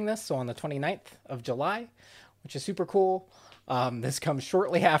recording this, so on the 29th of July, which is super cool. This comes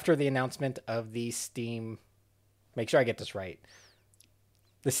shortly after the announcement of the Steam, make sure I get this right,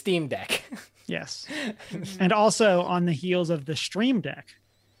 the Steam Deck. Yes. And also on the heels of the Stream Deck,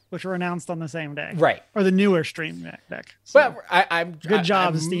 which were announced on the same day. Right. Or the newer Stream Deck. So, but I'm good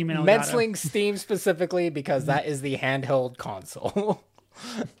job, I'm Steam and Elgato. mentioning Steam specifically because that is the handheld console.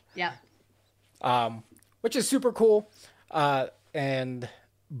 Yeah. Which is super cool. But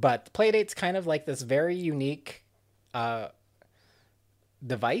Playdate's kind of like this very unique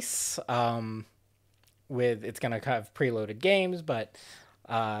device. With it's gonna have preloaded games, but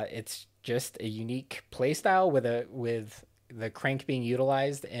it's just a unique playstyle with the crank being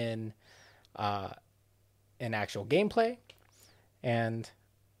utilized in actual gameplay. And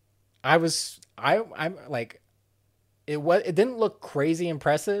I'm like, it didn't look crazy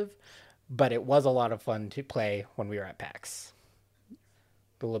impressive, but it was a lot of fun to play when we were at PAX.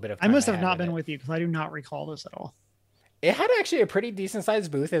 A little bit of I must have not been with you because I do not recall this at all. It had actually a pretty decent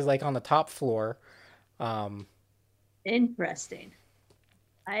sized booth. It's like on the top floor. Interesting.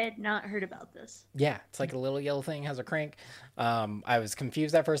 I had not heard about this. Yeah, it's like a little yellow thing, has a crank. I was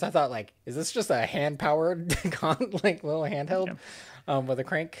confused at first. I thought, like, is this just a hand powered like little handheld with a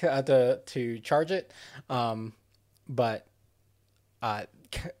crank to charge it? But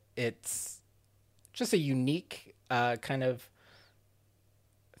it's just a unique kind of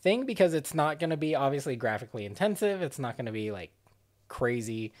thing because it's not going to be obviously graphically intensive. It's not going to be like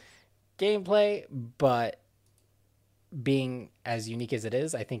crazy gameplay, but being as unique as it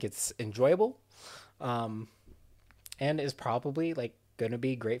is, I think it's enjoyable, and is probably like going to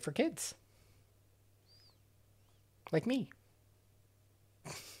be great for kids like me.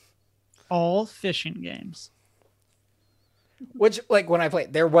 All fishing games. Which, like, when I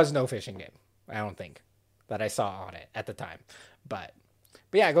played, there was no fishing game, I don't think, that I saw on it at the time. But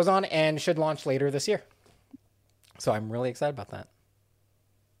yeah, it goes on and should launch later this year. So I'm really excited about that.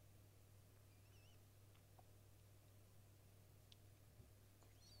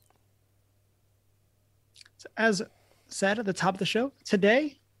 So as said at the top of the show,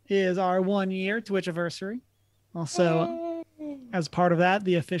 today is our 1 year Twitcherversary. Also, as part of that,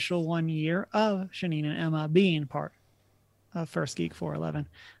 the official 1 year of Shanine and Emma being part of First Geek 411.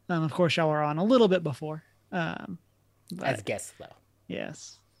 Of course, y'all were on a little bit before. As guests, though.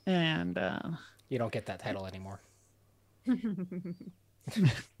 Yes. And you don't get that title anymore.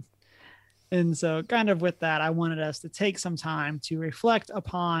 And so kind of with that, I wanted us to take some time to reflect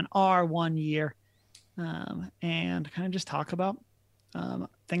upon our 1 year and kind of just talk about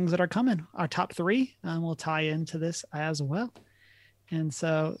things that are coming. Our top three will tie into this as well. And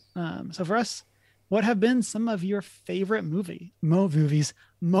so for us, what have been some of your favorite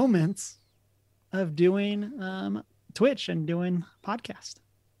moments of doing Twitch and doing podcast?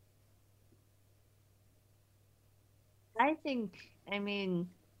 I mean,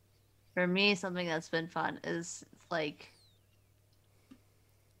 for me, something that's been fun is like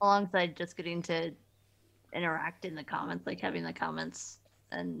alongside just getting to interact in the comments, like having the comments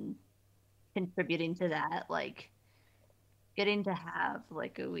and contributing to that, like getting to have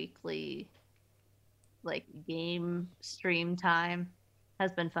like a weekly like game stream time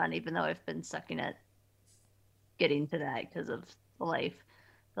has been fun, even though I've been sucking at getting to that because of life.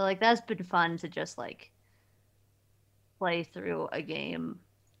 But like that's been fun to just like play through a game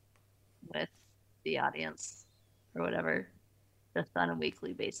with the audience or whatever, just on a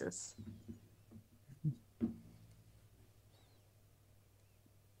weekly basis.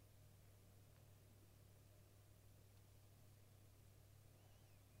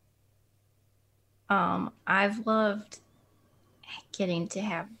 I've loved getting to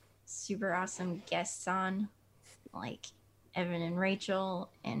have super awesome guests on, like Evan and Rachel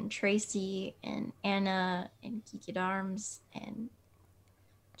and Tracy and Anna and Geek at Arms and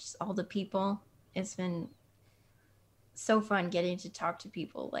just all the people. It's been so fun getting to talk to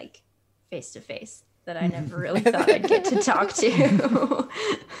people like face to face that I never really thought I'd get to talk to.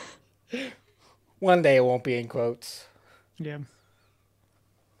 One day it won't be in quotes. Yeah.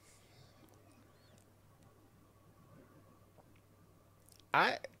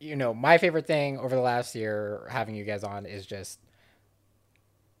 My favorite thing over the last year having you guys on is just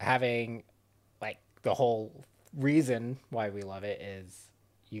having like the whole reason why we love it is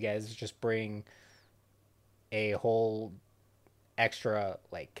you guys just bring a whole extra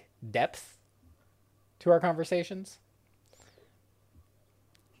like depth to our conversations.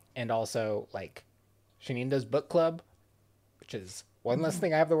 And also like Shanine does book club, which is one less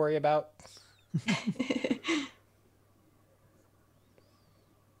thing I have to worry about.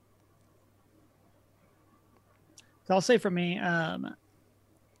 So I'll say for me,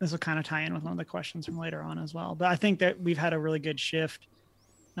 this will kind of tie in with one of the questions from later on as well. But I think that we've had a really good shift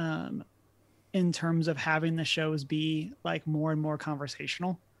in terms of having the shows be like more and more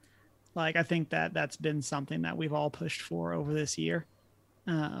conversational. Like I think that that's been something that we've all pushed for over this year.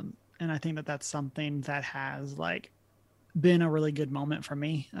 And I think that that's something that has like been a really good moment for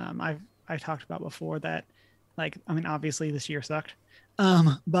me. I've talked about before that, like, I mean, obviously this year sucked.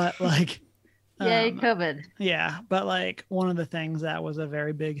 But like, Yay, COVID. yeah, but like one of the things that was a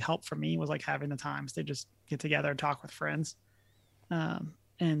very big help for me was like having the times to just get together and talk with friends.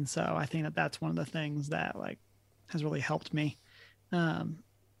 And so I think that that's one of the things that like has really helped me.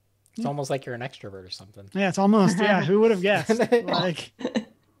 It's almost like you're an extrovert or something. Yeah, it's almost, yeah. Who would have guessed? Like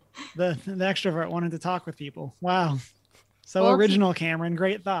the extrovert wanted to talk with people. Wow. So Well, original, Cameron.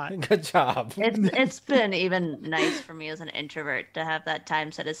 Great thought. Good job. It's been even nice for me as an introvert to have that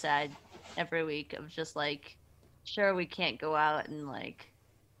time set aside every week of just like, sure, we can't go out and like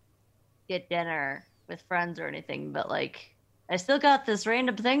get dinner with friends or anything, but like I still got this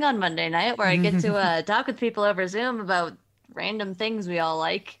random thing on Monday night where I get to talk with people over Zoom about random things we all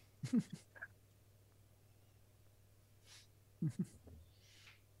like.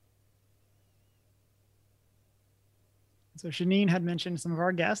 So Shanine had mentioned some of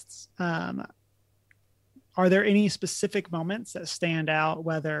our guests. Are there any specific moments that stand out,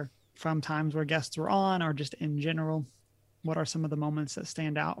 whether from times where guests were on or just in general? What are some of the moments that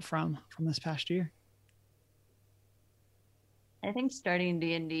stand out from this past year? I think starting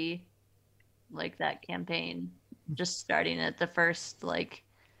D&D, like that campaign, just starting at the first like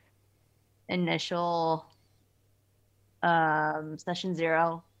initial session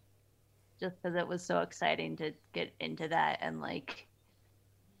 0, just because it was so exciting to get into that and like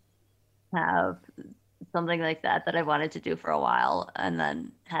have something like that I wanted to do for a while, and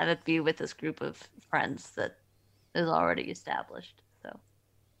then have it be with this group of friends that is already established. So,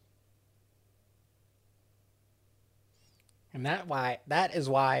 And that is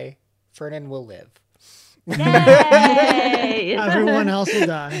why Fernan will live. yay! Everyone else will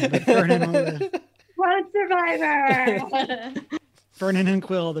die, but Vernon will live. One survivor. Vernon and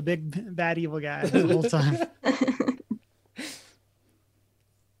Quill, the big bad evil guys, the whole time.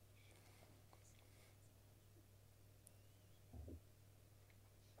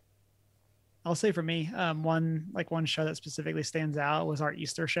 I'll say for me, one show that specifically stands out was our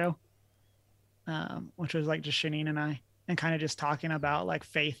Easter show, which was like just Shanine and I, and kind of just talking about like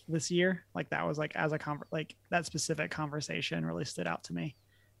faith this year. Like that was like like that specific conversation really stood out to me,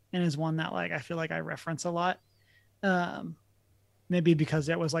 and is one that like I feel like I reference a lot. Maybe because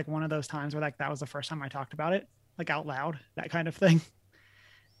it was like one of those times where like that was the first time I talked about it like out loud, that kind of thing.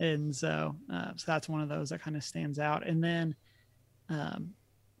 And so that's one of those that kind of stands out. And then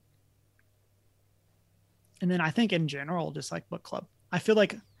I think in general, just like book club, I feel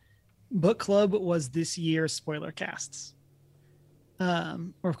like book club was this year's spoiler casts.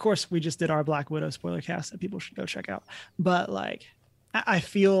 Or of course we just did our Black Widow spoiler cast that people should go check out. But like, I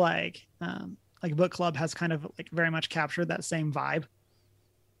feel like book club has kind of like very much captured that same vibe.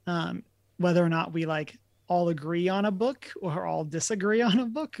 Whether or not we like all agree on a book or all disagree on a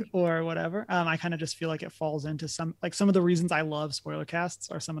book or whatever. I kind of just feel like it falls into some of the reasons I love spoiler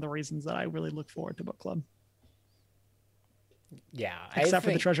casts are some of the reasons that I really look forward to book club. Yeah, except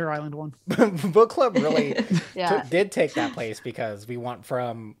for the Treasure Island one. Book club really did take that place because we went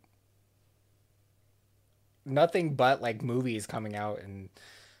from nothing but like movies coming out and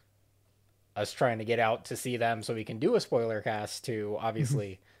us trying to get out to see them so we can do a spoiler cast to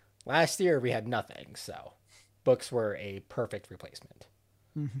obviously last year we had nothing, so books were a perfect replacement.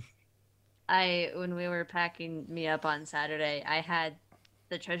 When we were packing me up on Saturday, I had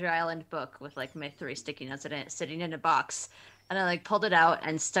the Treasure Island book with like my 3 sticky notes in it sitting in a box, and I like pulled it out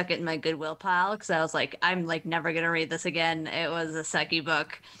and stuck it in my Goodwill pile because I was like, I'm like never gonna read this again. It was a sucky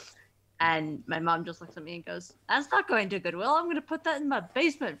book. And my mom just looks at me and goes, "That's not going to Goodwill. I'm going to put that in my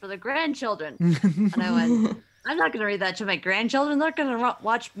basement for the grandchildren." And I went, "I'm not going to read that to my grandchildren. They're going to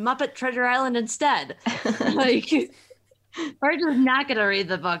watch Muppet Treasure Island instead." Like, we're just not going to read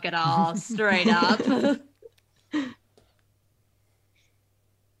the book at all, straight up.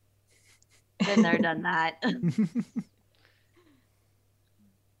 Been there, done that.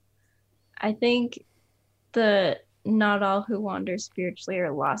 I think the Not All Who Wander Spiritually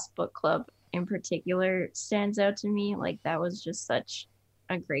Are Lost book club in particular stands out to me. Like that was just such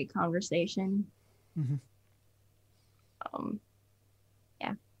a great conversation.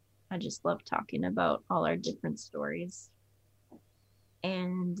 Yeah, I just love talking about all our different stories.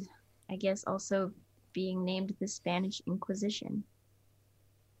 And I guess also being named the Spanish Inquisition.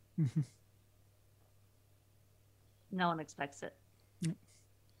 No one expects it.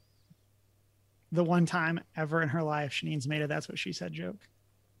 The one time ever in her life Shanine's made a "that's what she said" joke.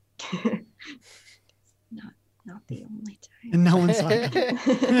 Not the only time. And no one saw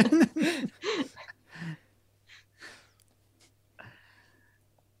it.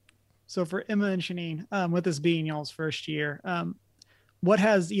 So for Emma and Shanine, with this being y'all's first year, what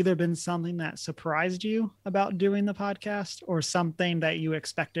has either been something that surprised you about doing the podcast or something that you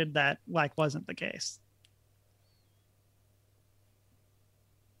expected that like wasn't the case?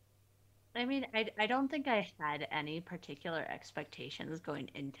 I mean, I don't think I had any particular expectations going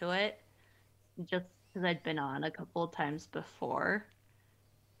into it, just because I'd been on a couple of times before.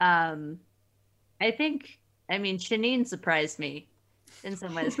 I mean, Shanine surprised me in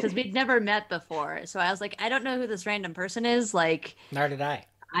some ways because we'd never met before. So I was like, I don't know who this random person is. Like, Nor did I.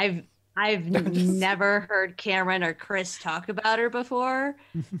 I've never heard Cameron or Chris talk about her before.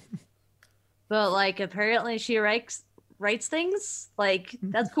 But like, apparently she writes things. Like,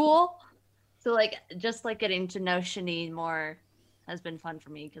 that's cool. So like, just like getting to know Shanine more has been fun for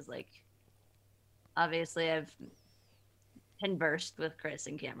me because like, obviously I've conversed with Chris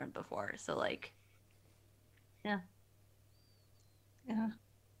and Cameron before. So like, yeah.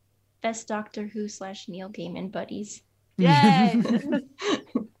 Best Doctor Who / Neil Gaiman buddies. Yay!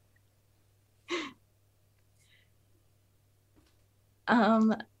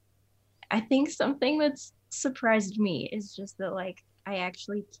 I think something that's surprised me is just that like I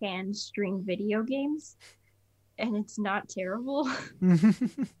actually can stream video games and it's not terrible.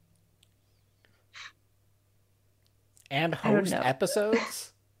 And host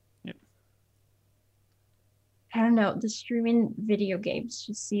episodes? Yep. I don't know. The streaming video games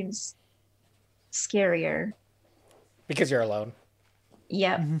just seems scarier. Because you're alone.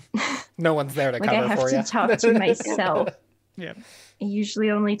 Yep. No one's there to like cover I have for to you. talk to myself. Yeah. I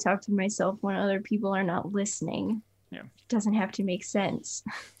usually only talk to myself when other people are not listening. Yeah. It doesn't have to make sense.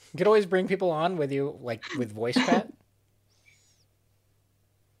 You could always bring people on with you, like with voice chat.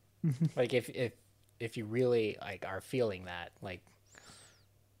 Like if you really like are feeling that, like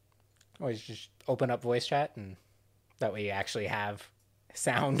always just open up voice chat, and that way you actually have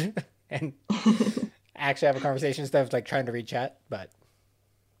sound and actually have a conversation instead of like trying to read chat. But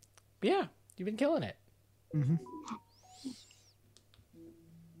yeah, you've been killing it.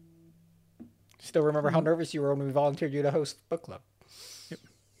 Still remember how nervous you were when we volunteered you to host book club.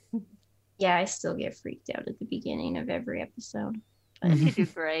 Yeah, I still get freaked out at the beginning of every episode. But You do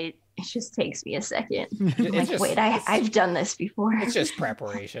great. it just takes me a second. It's Like, just- wait, I've done this before. It's just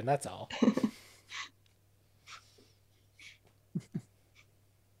preparation, that's all.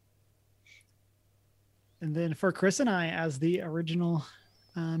 And then for Chris and I, as the original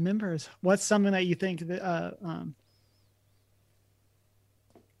members, what's something that you think that,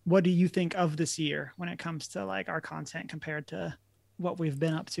 what do you think of this year when it comes to like our content compared to what we've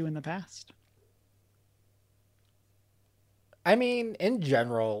been up to in the past? I mean, in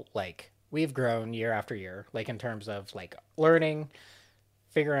general, like we've grown year after year, like in terms of like learning,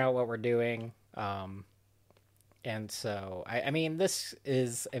 figuring out what we're doing. And so, I mean, this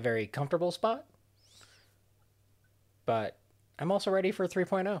is a very comfortable spot, but I'm also ready for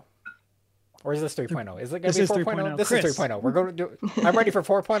 3.0. Or is this 3.0? Is it going to be 4.0? This is 3.0. We're going to do. I'm ready for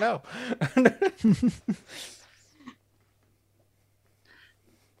 4.0.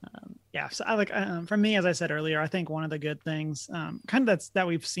 Yeah, so I like for me, as I said earlier, I think one of the good things, kind of that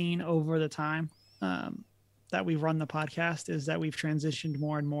we've seen over the time that we've run the podcast is that we've transitioned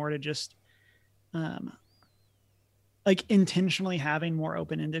more and more to just like intentionally having more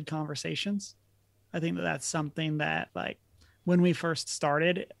open-ended conversations. I think that that's something that like when we first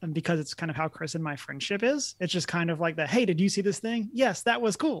started, and because it's kind of how Chris and my friendship is, it's just kind of like that. Hey, did you see this thing? Yes, that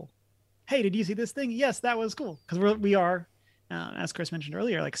was cool. Hey, did you see this thing? Yes, that was cool. Because we are, as Chris mentioned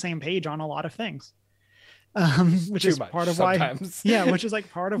earlier, like same page on a lot of things, which is part of sometimes. why, which is like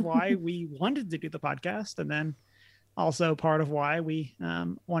part of why we wanted to do the podcast, and then also part of why we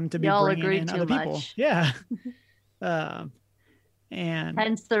wanted to be Y'all bringing agreed in too other people. much. Yeah. And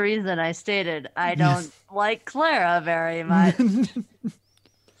hence the reason I stated I don't like Clara very much.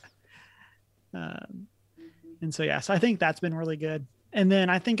 And so, yeah, so I think that's been really good. And then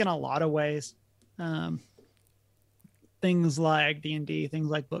I think in a lot of ways, things like D&D, things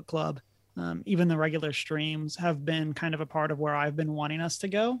like book club, even the regular streams have been kind of a part of where I've been wanting us to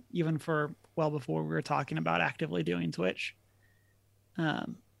go, even for well before we were talking about actively doing Twitch.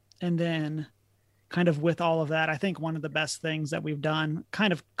 And then kind of with all of that, I think one of the best things that we've done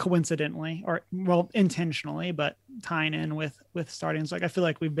kind of coincidentally or well, intentionally, but tying in with starting, so like, I feel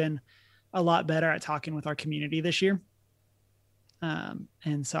like we've been a lot better at talking with our community this year.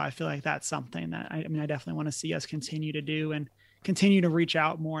 And so I feel like that's something that I definitely want to see us continue to do and continue to reach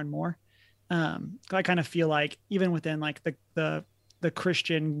out more and more. I kind of feel like even within like the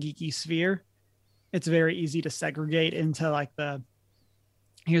Christian geeky sphere, it's very easy to segregate into like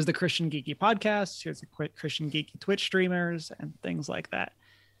here's the Christian geeky podcast, here's the Christian geeky Twitch streamers and things like that.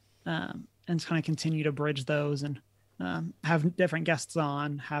 And to kind of continue to bridge those and have different guests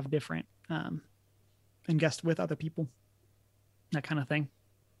on, have different and guest with other people, that kind of thing.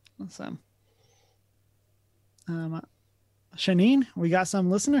 So, Shanine, we got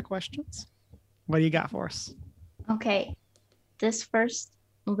some listener questions. What do you got for us? Okay. The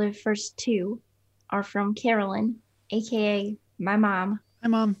first two are from Carolyn, aka my mom. Hi,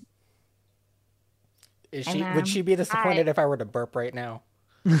 Mom. Would she be disappointed if I were to burp right now?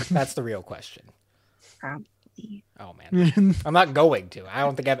 That's the real question. Probably. Oh man, I'm not going to. I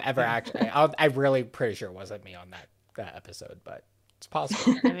don't think I've ever actually. I'm really pretty sure it wasn't me on that episode, but it's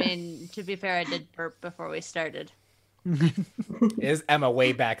possible. I mean, to be fair, I did burp before we started. Is Emma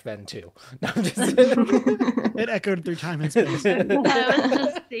way back then too? No, I'm just It echoed through time and space. I was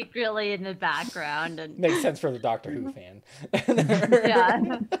just secretly in the background, and makes sense for the Doctor Who fan.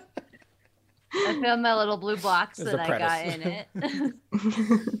 yeah. I found my little blue box It's that a I got in it.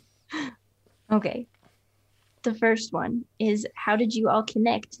 Okay. The first one is, how did you all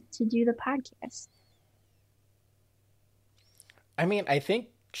connect to do the podcast? I mean, I think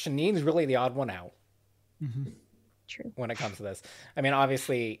Shanine's really the odd one out. Mm-hmm. True. When it comes to this. I mean,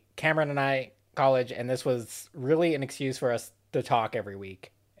 obviously, Cameron and I, college, and this was really an excuse for us to talk every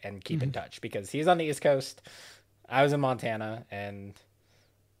week and keep in touch because he's on the East Coast, I was in Montana, and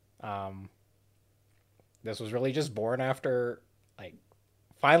this was really just born after like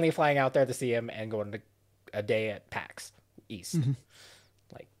finally flying out there to see him and going to a day at PAX East,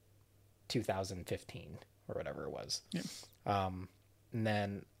 like 2015 or whatever it was. Yeah. And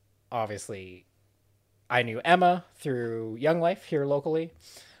then obviously I knew Emma through Young Life here locally.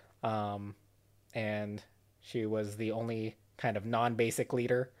 And she was the only kind of non-basic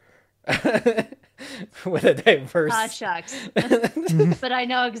leader with a diverse... Ah, shucks. But I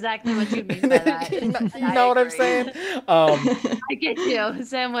know exactly what you mean by that. You know what I'm saying? I get you.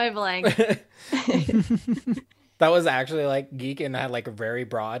 Same wavelength. That was actually like geek and had like a very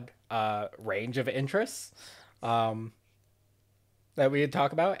broad range of interests that we would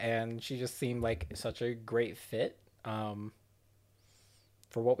talk about, and she just seemed like such a great fit for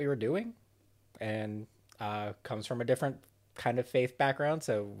what we were doing, and comes from a different kind of faith background,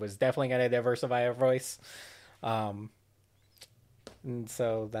 so was definitely going to diversify her voice. And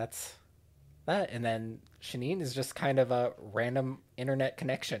so that's that. And then Shanine is just kind of a random internet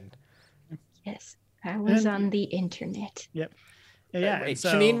connection. Yes, I was on the internet. Yep. Yeah. Right.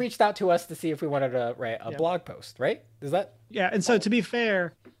 So, Shanine reached out to us to see if we wanted to write a blog post, right? Is that? Yeah. And so to be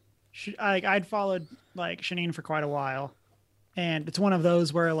fair, I'd followed like Shanine for quite a while, and it's one of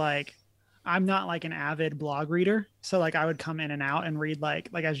those where like, I'm not like an avid blog reader. So like I would come in and out and read like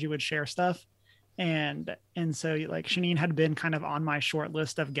as you would share stuff. And so like Shanine had been kind of on my short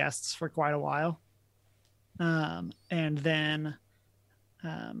list of guests for quite a while. And then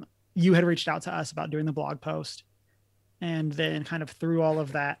you had reached out to us about doing the blog post. And then kind of through all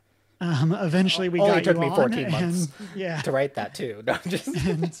of that, eventually we Only got took you me on, 14 months to write that too. No, just...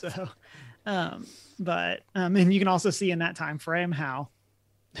 And so, and you can also see in that time frame how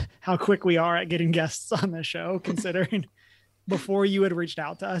quick we are at getting guests on the show, considering before you had reached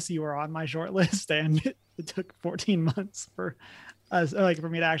out to us, you were on my short list, and it took 14 months for us, like for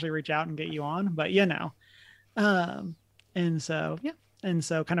me to actually reach out and get you on. But and so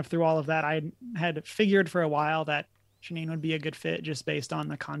kind of through all of that, I had figured for a while that Shanine would be a good fit just based on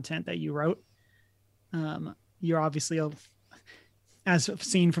the content that you wrote. You're obviously, as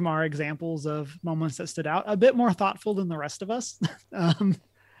seen from our examples of moments that stood out, a bit more thoughtful than the rest of us,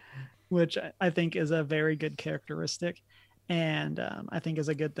 which I think is a very good characteristic, and I think is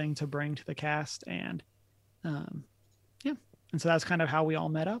a good thing to bring to the cast. And and so that's kind of how we all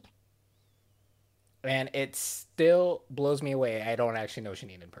met up. And it still blows me away. I don't actually know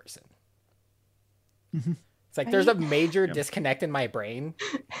Shanine in person. Mm-hmm. It's like there's a major disconnect in my brain.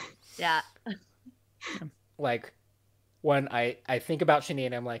 Yeah. Like when I think about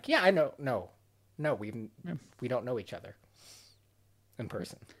Shanine, I'm like, yeah, I know. No, we don't know each other in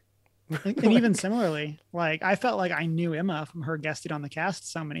person. And even similarly, like I felt like I knew Emma from her guesting on the cast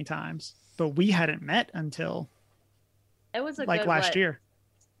so many times, but we hadn't met until It was like last year.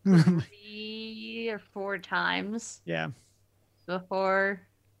 3 or 4 times. Yeah. Before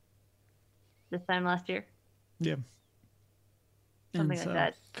this time last year. Yeah. Something like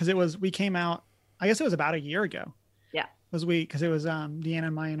that. Because we came out, I guess it was about a year ago. Yeah. was because it was Deanna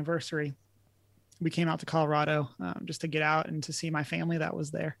and my anniversary. We came out to Colorado just to get out and to see my family that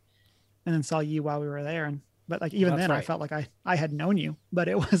was there, and then saw you while we were there. But like even That's then, I right. felt like I had known you, but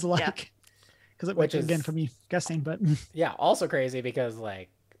it was like because it Which was again is- from you guessing. But Yeah, also crazy because like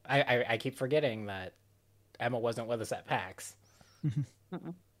I keep forgetting that Emma wasn't with us at PAX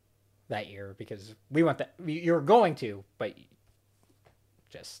that year because we went that you were going to, but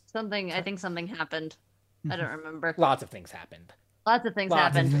just I think something happened. I don't remember. lots of things happened. Lots of things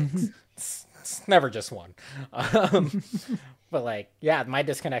Lots of happened. things. It's never just one. But like, yeah, my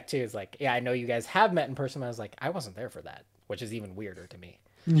disconnect too is like, yeah, I know you guys have met in person. But I was like, I wasn't there for that, which is even weirder to me.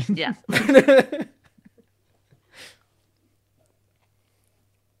 Yeah.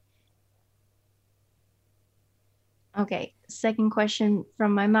 Okay, second question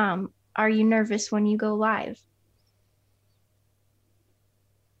from my mom. Are you nervous when you go live?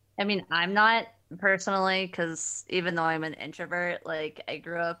 I mean, I'm not personally, because even though I'm an introvert, like I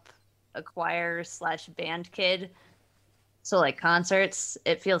grew up a choir / band kid. So like concerts,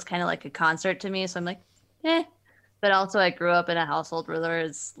 it feels kind of like a concert to me. So I'm like, eh. But also I grew up in a household where there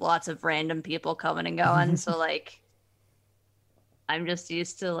was lots of random people coming and going. So like I'm just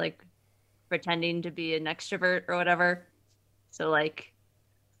used to like pretending to be an extrovert or whatever. So like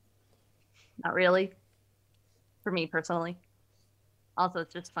not really for me personally. Also,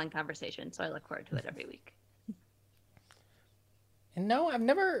 it's just fun conversation, so I look forward to it every week. And no,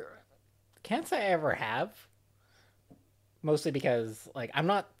 can't say I ever have. Mostly because like I'm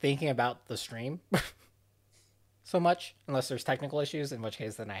not thinking about the stream so much unless there's technical issues, in which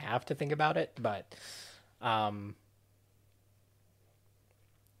case then I have to think about it. But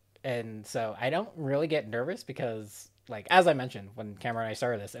and so I don't really get nervous because like as I mentioned when Cameron and I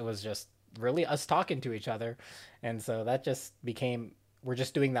started this, it was just really us talking to each other, and so that just became we're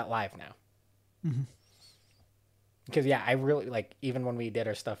just doing that live now. Because yeah, I really like even when we did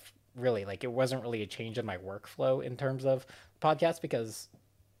our stuff, really like it wasn't really a change in my workflow in terms of podcasts because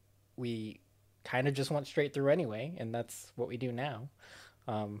we kind of just went straight through anyway, and that's what we do now,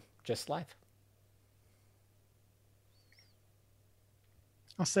 just live.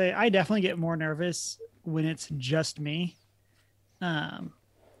 I'll say I definitely get more nervous when it's just me.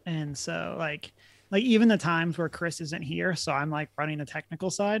 And so like even the times where Chris isn't here, so I'm like running the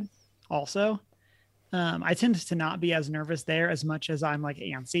technical side also. I tend to not be as nervous there as much as I'm like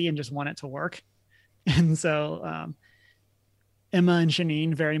antsy and just want it to work. And so Emma and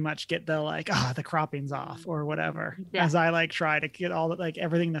Shanine very much get the like, the cropping's off or whatever, as I like try to get all like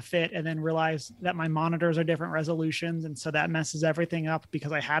everything to fit and then realize that my monitors are different resolutions. And so that messes everything up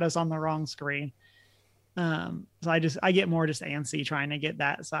because I had us on the wrong screen. So I get more just antsy trying to get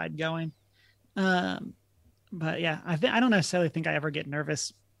that side going. But yeah, I don't necessarily think I ever get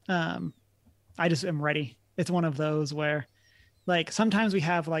nervous. I just am ready. It's one of those where like sometimes we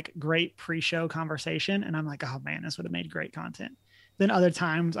have like great pre-show conversation and I'm like, oh man, this would have made great content. Then other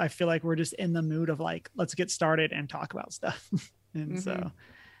times I feel like we're just in the mood of like, let's get started and talk about stuff. And so,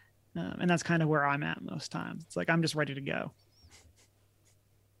 and that's kind of where I'm at most times. It's like, I'm just ready to go.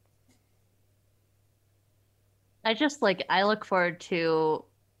 I look forward to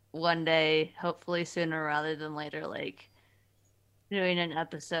one day, hopefully sooner rather than later, like doing an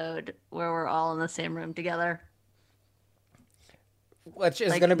episode where we're all in the same room together. Which is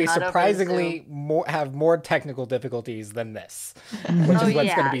Like, going to be not over surprisingly more technical difficulties than this, which is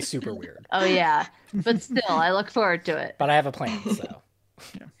what's going to be super weird. Oh yeah, but still, I look forward to it. But I have a plan, so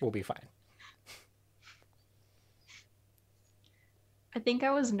we'll be fine. I think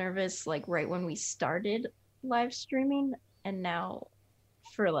I was nervous like right when we started live streaming, and now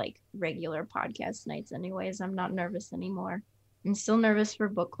for like regular podcast nights anyways, I'm not nervous anymore. I'm still nervous for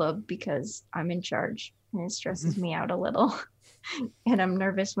book club because I'm in charge and it stresses me out a little. And I'm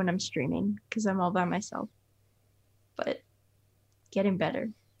nervous when I'm streaming because I'm all by myself. But getting better.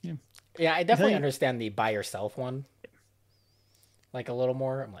 Yeah, I definitely understand the by yourself one. Like a little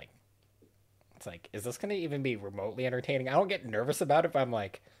more. I'm like, it's like, is this going to even be remotely entertaining? I don't get nervous about it, but I'm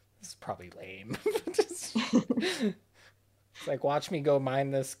like, this is probably lame. Just, it's like, watch me go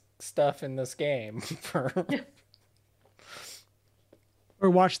mine this stuff in this game for... Or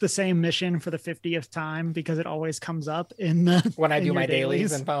watch the same mission for the 50th time because it always comes up in the when I do my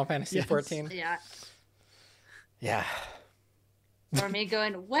dailies in Final Fantasy XIV. Yeah. Yeah. Or me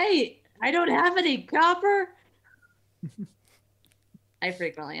going, wait, I don't have any copper. I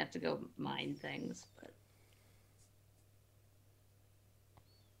frequently have to go mine things, but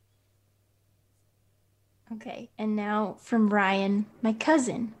Okay, and now from Ryan, my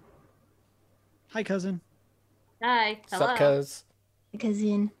cousin. Hi, cousin. hi, hello. Sup, cuz? My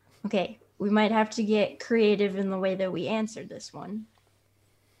cousin. Okay, we might have to get creative in the way that we answered this one,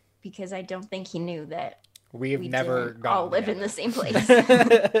 because I don't think he knew that We've we never didn't all live in the same place.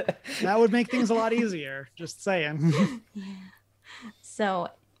 That would make things a lot easier. Just saying. So,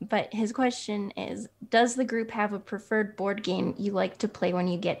 but his question is, does the group have a preferred board game you like to play when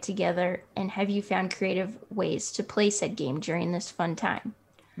you get together? And have you found creative ways to play said game during this fun time?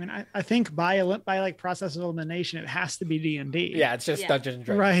 I mean, I think by like process of elimination, it has to be D&D. Yeah, it's just Dungeons and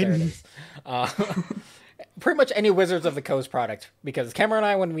Dragons. Right. There it is. Pretty much any Wizards of the Coast product, because Cameron and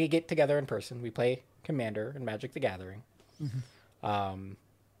I, when we get together in person, we play Commander and Magic the Gathering.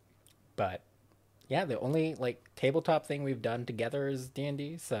 But yeah, the only like tabletop thing we've done together is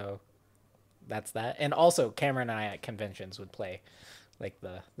D&D, so that's that. And also Cameron and I at conventions would play like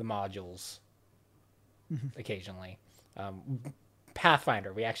the modules occasionally.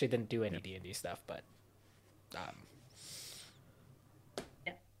 Pathfinder, we actually didn't do any D&D stuff, but yeah.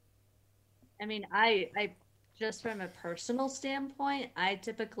 I mean, I just from a personal standpoint, I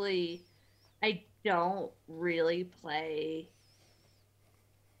don't really play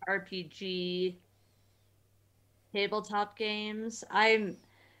RPG tabletop games. I'm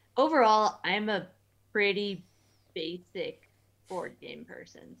a pretty basic board game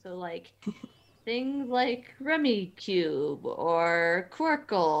person. So like things like Rummy Cube or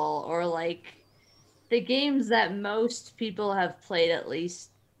Quirkle or like the games that most people have played at least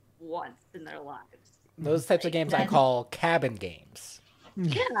once in their lives. those types of games I call cabin games.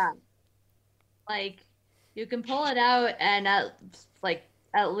 Yeah. Like you can pull it out and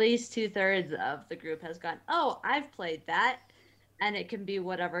at least 2/3 of the group has gone, oh, I've played that, and it can be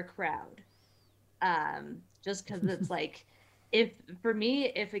whatever crowd. Just because it's like, if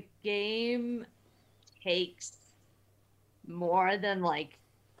a game takes more than like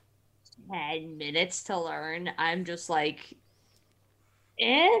 10 minutes to learn, I'm just like,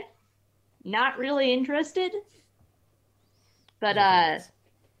 not really interested. But I've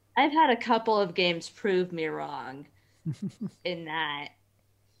had a couple of games prove me wrong in that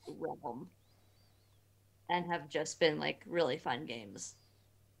realm and have just been like really fun games.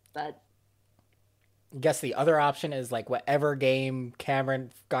 But I guess the other option is like whatever game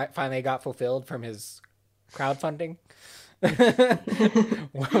Cameron finally got fulfilled from his crowdfunding.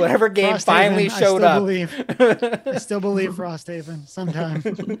 Whatever game finally showed up. I still believe Frosthaven sometime.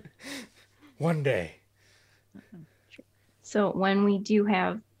 One day. So when we do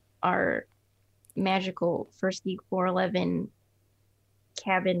have our magical First Geek 411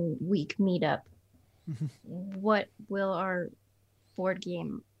 cabin week meetup, what will our board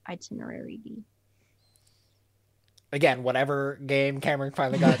game itinerary be? Again, whatever game Cameron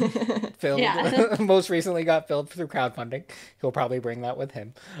finally got filled, most recently got filled through crowdfunding, he'll probably bring that with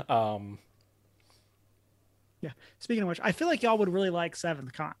him. Yeah. Speaking of which, I feel like y'all would really like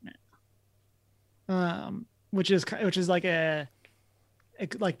Seventh Continent, which is like a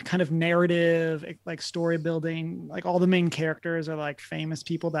like kind of narrative, like story building. Like all the main characters are like famous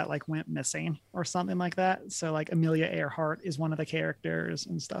people that like went missing or something like that. So like Amelia Earhart is one of the characters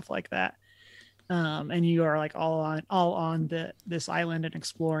and stuff like that. And you are like all on this island and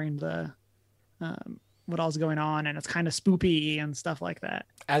exploring the what all's going on, and it's kind of spoopy and stuff like that.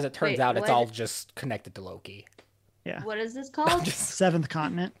 As it turns out, it's all just connected to Loki. Yeah. What is this called? Seventh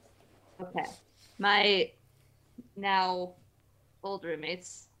Continent. Okay. My now old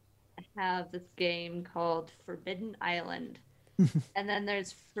roommates have this game called Forbidden Island. And then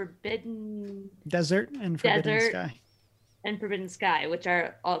there's Forbidden Desert and Forbidden Sky. And Forbidden Sky, which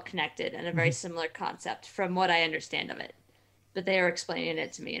are all connected and a very similar concept from what I understand of it. But they are explaining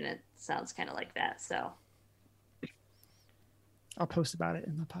it to me and it sounds kind of like that. So I'll post about it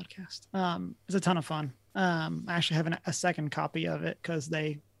in the podcast. It's a ton of fun. I actually have a second copy of it because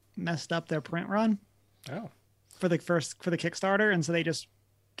they messed up their print run. Oh. For the Kickstarter, and so they just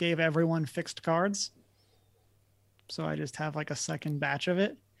gave everyone fixed cards. So I just have like a second batch of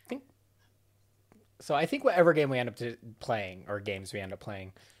it. I think whatever game we end up playing, or games we end up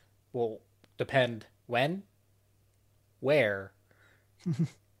playing, will depend when, where,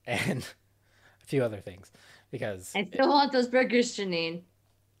 and a few other things. Because I still want those burgers, Janine.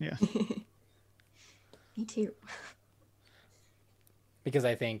 Yeah. Me too. Because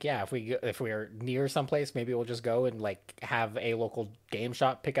I think, yeah, if we are near someplace, maybe we'll just go and like have a local game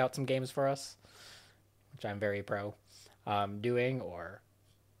shop pick out some games for us, which I'm very pro doing, or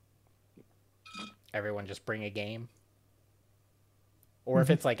everyone just bring a game. Or if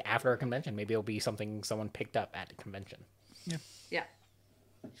it's like after a convention, maybe it'll be something someone picked up at a convention. Yeah.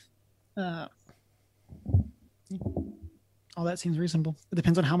 Yeah. All that seems reasonable. It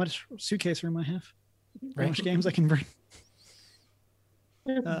depends on how much suitcase room I have. Right. How much games I can bring.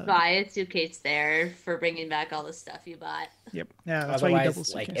 Just buy a suitcase there for bringing back all the stuff you bought. Yep. Yeah, that's why you double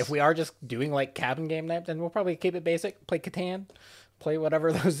Otherwise, like, suitcase. if we are just doing, like, cabin game night, then we'll probably keep it basic. Play Catan. Play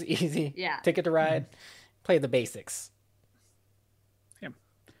whatever those easy Yeah. Ticket to Ride. Play the basics. Yeah.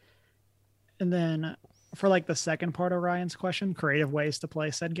 And then for like the second part of Ryan's question, creative ways to play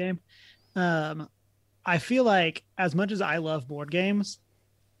said game. I feel like as much as I love board games,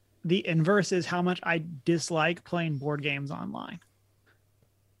 the inverse is how much I dislike playing board games online.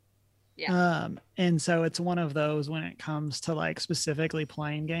 Yeah. And so it's one of those when it comes to like specifically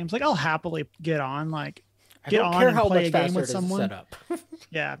playing games, like I'll happily get on, like I get don't on care and how play much a game faster with it is someone. set up.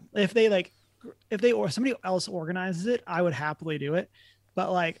 Yeah. If they or somebody else organizes it, I would happily do it.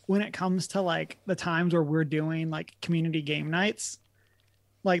 But like when it comes to like the times where we're doing like community game nights,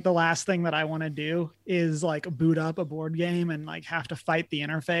 like the last thing that I want to do is like boot up a board game and like have to fight the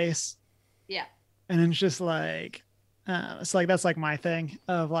interface. Yeah. And it's just like, it's like, that's like my thing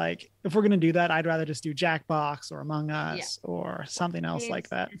of like, if we're going to do that, I'd rather just do Jackbox or Among Us or something else Games like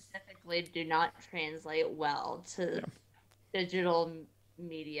that. Specifically do not translate well to digital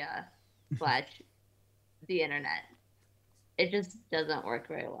media / the internet. It just doesn't work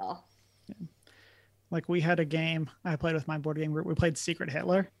very well. Yeah. Like we had a game I played with my board game group. We played Secret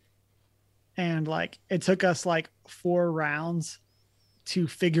Hitler, and like it took us like 4 rounds to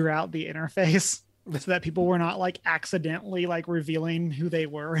figure out the interface so that people were not like accidentally like revealing who they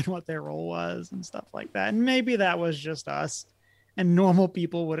were and what their role was and stuff like that. And maybe that was just us, and normal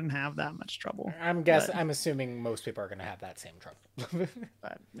people wouldn't have that much trouble. I'm assuming most people are going to have that same trouble.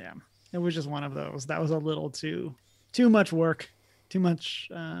 But yeah, it was just one of those that was a little too much work, too much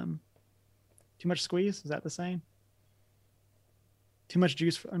squeeze. Is that the saying? Too much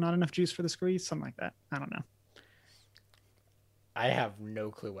juice or not enough juice for the squeeze? Something like that. I don't know. I have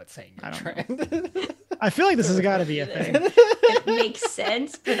no clue what saying you're I trying. I feel like this has got to be a thing. It makes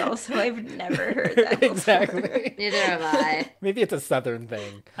sense, but also I've never heard that before. Exactly. Neither have I. Maybe it's a Southern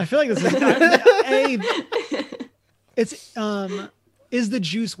thing. I feel like this is is the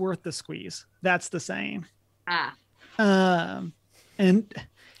juice worth the squeeze? That's the saying. And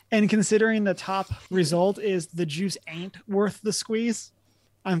considering the top result is the juice ain't worth the squeeze,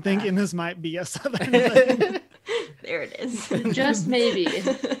 I'm thinking this might be a Southern thing. There it is. Just maybe.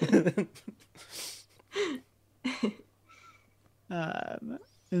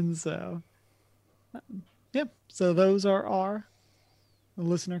 And so, so those are our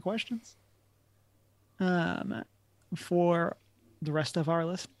listener questions. For the rest of our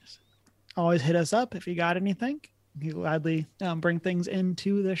listeners, always hit us up if you got anything. We gladly bring things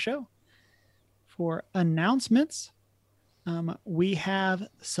into the show. For announcements, we have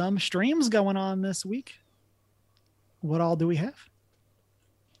some streams going on this week. What all do we have?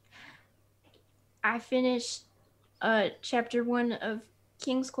 I finished chapter 1 of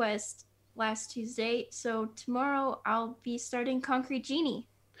King's Quest last Tuesday, so tomorrow I'll be starting Concrete Genie.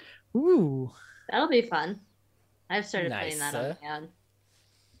 Ooh. That'll be fun. I've started Nice, playing that on my own.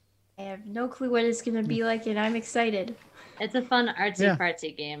 I have no clue what it's going to be like, and I'm excited. It's a fun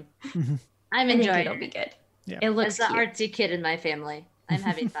artsy-fartsy game. I'm I think enjoying it'll it. be good. Yeah. It looks As the cute. artsy kid in my family, I'm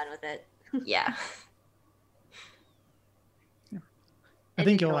having fun with it. Yeah. I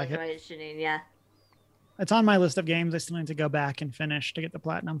think you'll like it. Janine, yeah. It's on my list of games I still need to go back and finish to get the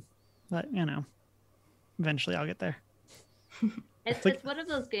platinum. But, eventually I'll get there. It's one of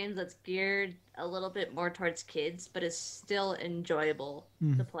those games that's geared a little bit more towards kids, but is still enjoyable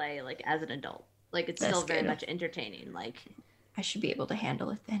to play like as an adult. Like it's That's still very good. much entertaining. Like I should be able to handle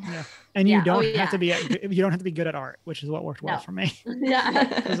it then. Yeah. And you Yeah. don't Oh, have to yeah. you don't have to be good at art, which is what worked well No. for me. yeah,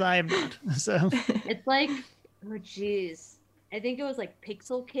 Because I am not. So it's like oh geez, I think it was like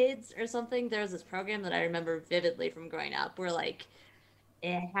Pixel Kids or something. There was this program that I remember vividly from growing up, where like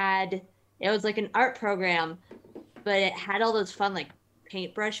it was like an art program, but it had all those fun like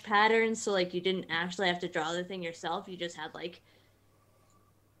paintbrush patterns. So like you didn't actually have to draw the thing yourself. You just had like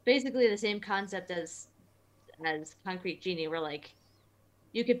basically the same concept as Concrete Genie, where like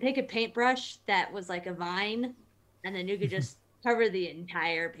you could pick a paintbrush that was like a vine, and then you could just cover the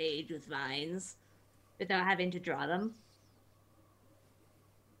entire page with vines without having to draw them.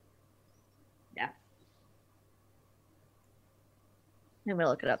 Yeah. I'm gonna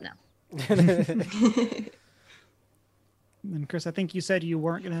look it up now. and Chris, I think you said you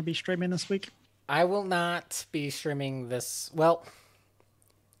weren't going to be streaming this week. I will not be streaming this. Well,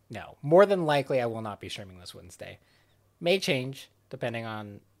 no. More than likely, I will not be streaming this Wednesday. May change depending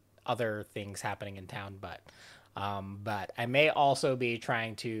on other things happening in town, but I may also be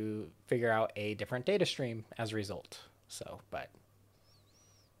trying to figure out a different day to stream as a result. So, but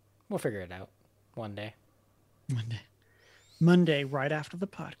we'll figure it out one day. Monday. Monday, right after the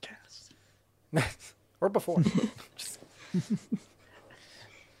podcast. Or before.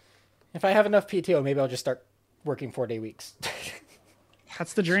 If I have enough PTO, maybe I'll just start working 4-day weeks.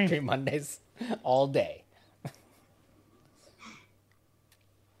 That's the dream. Stream Mondays all day.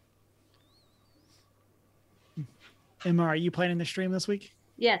 Emma, are you planning the stream this week?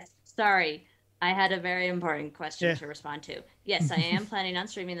 Yes, sorry. I had a very important question Yeah. to respond to. Yes, I am planning on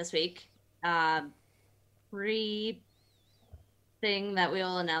streaming this week. Pre thing that we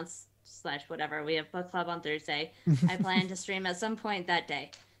will announce / whatever. We have book club on Thursday. I plan to stream at some point that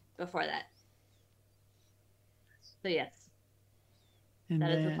day before that. So yes, And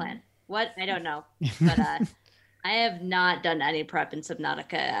that is the then- plan. What? I don't know. But I have not done any prep in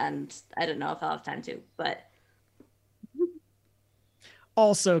Subnautica, and I don't know if I'll have time to, but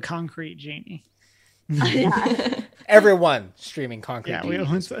Also, Concrete Genie. yeah. Everyone streaming Concrete Yeah,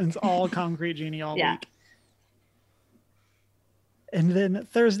 Genie. it's all Concrete Genie all Yeah. week. And then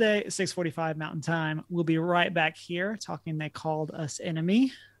Thursday, 6:45 Mountain Time, we'll be right back here talking They Called Us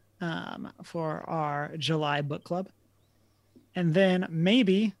Enemy for our July book club. And then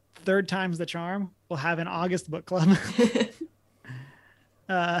maybe third time's the charm, we'll have an August book club.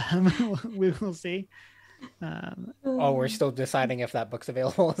 We will see. Oh, we're still deciding if that book's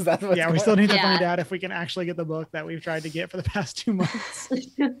available. Is that what's Yeah, we going still need to Yeah. find out if we can actually get the book that we've tried to get for the past 2 months.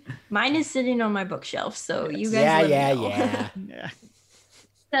 Mine is sitting on my bookshelf, so you guys Yeah, let me yeah, know. yeah. Yeah.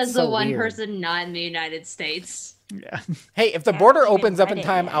 Says So the one weird. person not in the United States. Yeah. Hey, if the I border haven't even opens up in read it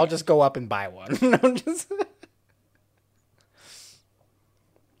time, yet. I'll just go up and buy one. I'm just...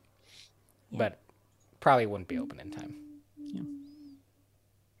 But probably wouldn't be open in time.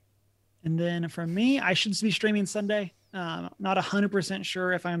 And then for me, I should be streaming Sunday. Not 100%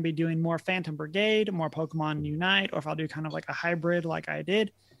 sure if I'm going to be doing more Phantom Brigade, more Pokemon Unite, or if I'll do kind of like a hybrid like I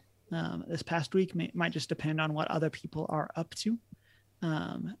did this past week. Might just depend on what other people are up to.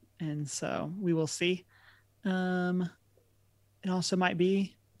 And so we will see. It also might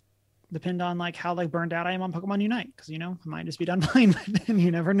depend on like how like burned out I am on Pokemon Unite, because I might just be done playing with it, and you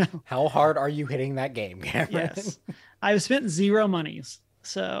never know. How hard are you hitting that game, Cameron? Yes, I've spent 0 monies,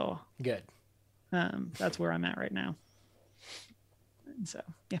 so Good. that's where I'm at right now. And so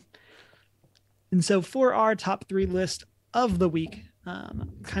yeah. And so for our top 3 list of the week,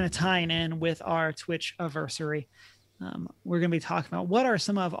 kind of tying in with our Twitcherversary, we're going to be talking about what are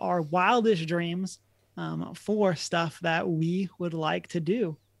some of our wildest dreams for stuff that we would like to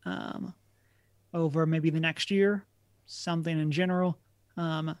do over maybe the next year, something in general.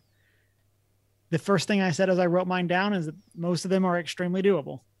 The first thing I said as I wrote mine down is that most of them are extremely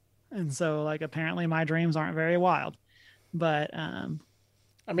doable. And so like, apparently my dreams aren't very wild, but I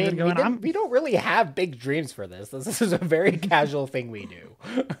mean, we don't really have big dreams for this. This is a very casual thing we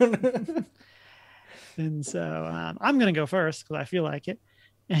do. And so I'm going to go first because I feel like it.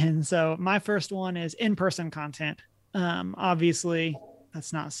 And so my first one is in-person content. Obviously,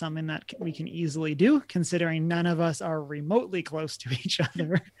 that's not something that we can easily do, considering none of us are remotely close to each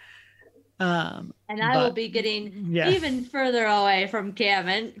other. And I will be getting even further away from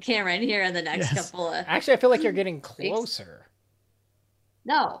Cameron here in the next couple of... Actually, I feel like you're getting closer.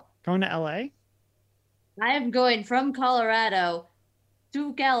 No. Going to LA? I am going from Colorado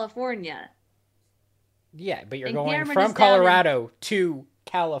to California. Yeah, but you're And going Cameron from is down in- Colorado to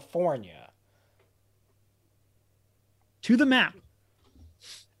California. To the map.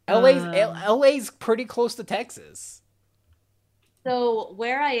 LA's pretty close to Texas. So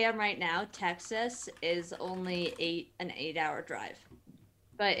where I am right now, Texas, is only an 8-hour drive.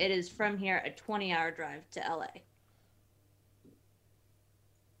 But it is from here a 20-hour drive to LA.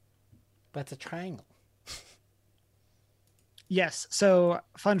 That's a triangle. Yes. So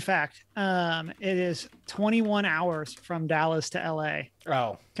fun fact, it is 21 hours from Dallas to LA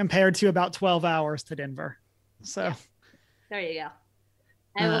Oh, compared to about 12 hours to Denver. So There you go.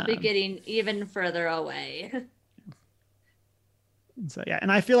 I will be getting even further away. so yeah, and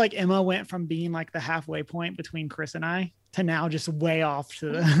I feel like Emma went from being like the halfway point between Chris and I to now just way off to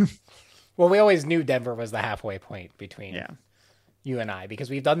the well, we always knew Denver was the halfway point between you and I because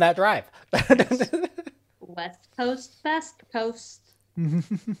we've done that drive. West Coast, Best Coast.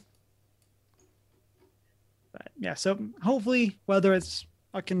 But yeah, so hopefully whether it's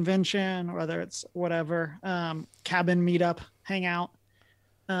a convention or whether it's whatever, cabin meetup, hangout,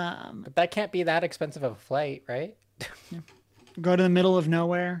 But that can't be that expensive of a flight, right? go to the middle of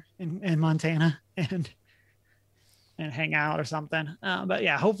nowhere in Montana and hang out or something. But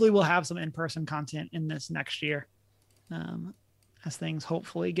yeah, hopefully we'll have some in-person content in this next year as things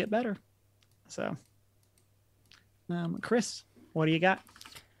hopefully get better. So, Chris, what do you got?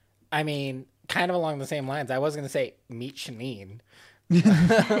 I mean, kind of along the same lines. I was going to say meet Shanine.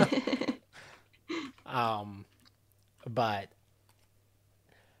 But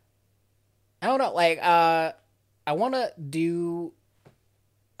I don't know, like, I want to do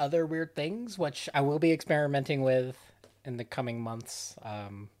other weird things, which I will be experimenting with in the coming months.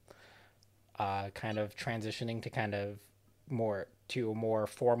 Kind of transitioning to kind of more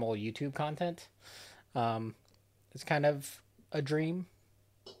formal YouTube content. It's kind of a dream,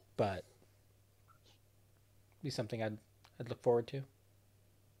 but be something I'd look forward to.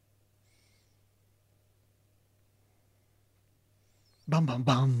 Bum bum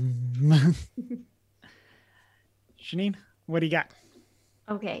bum. Shanine, what do you got?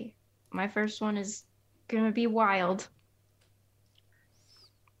 Okay, my first one is gonna be wild.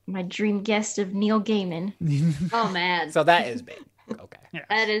 My dream guest of Neil Gaiman. Oh man, So that is big. Okay. Yeah.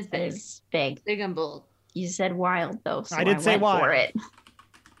 that is That big, is big. big and bold. You said wild though, so I did say went wild. for it.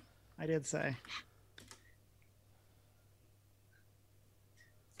 I did say.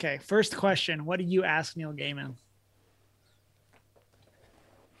 Okay, first question. What did you ask Neil Gaiman?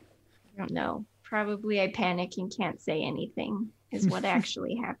 I don't know. Probably I panic and can't say anything is what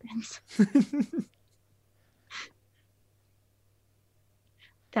actually happens.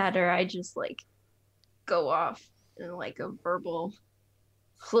 That or I just like go off in like a verbal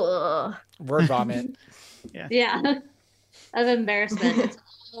Word vomit. Yeah, of embarrassment. It's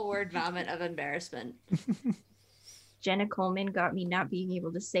a word vomit of embarrassment. Jenna Coleman got me not being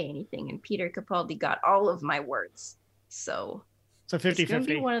able to say anything, and Peter Capaldi got all of my words. So So it's gonna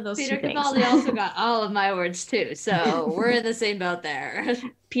be 50-50. one of those Peter two things. Capaldi also got all of my words too, so we're in the same boat there.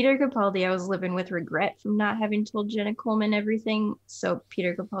 Peter Capaldi, I was living with regret from not having told Jenna Coleman everything. So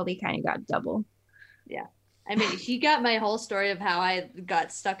Peter Capaldi kind of got double. Yeah. I mean, he got my whole story of how I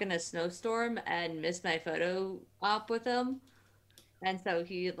got stuck in a snowstorm and missed my photo op with him. And so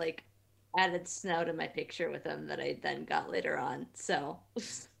he like added snow to my picture with him that I then got later on. So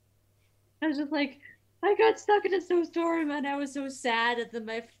I was just like, I got stuck in a snowstorm and I was so sad. And then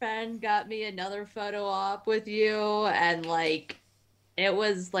my friend got me another photo op with you. And like, it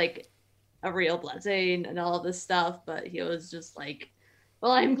was like a real blessing and all this stuff. But he was just like,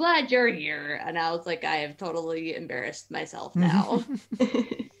 well, I'm glad you're here. And I was like, I have totally embarrassed myself now.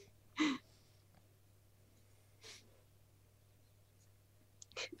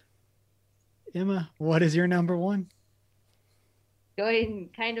 Emma, what is your number one?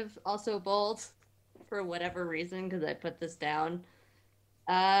 Going kind of also bold for whatever reason, because I put this down.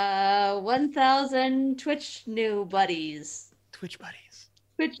 1,000 Twitch new buddies. Twitch buddies.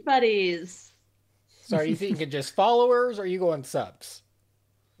 Twitch buddies. So are you thinking just followers, or are you going subs?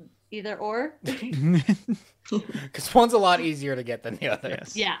 Either or. Because one's a lot easier to get than the other.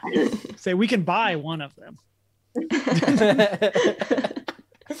 Yes. Yeah. Say we can buy one of them.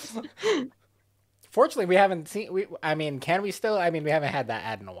 Fortunately, we haven't seen. I mean, can we still? I mean, we haven't had that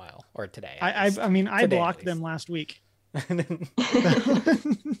ad in a while, or today. I mean, I Today, at blocked least. them last week.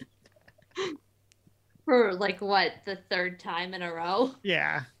 For like what, the third time in a row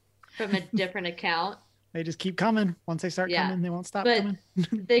Yeah. from a different account. They just keep coming. Once they start Yeah. coming, they won't stop But coming.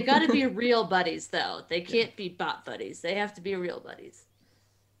 they got to be real buddies, though. They can't be bot buddies. They have to be real buddies.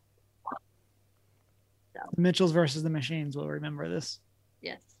 The Mitchells versus the Machines will remember this.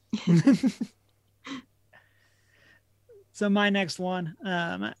 Yes. So my next one,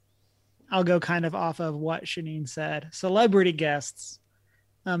 I'll go kind of off of what Shanine said. Celebrity guests.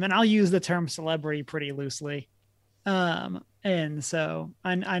 And I'll use the term celebrity pretty loosely. And so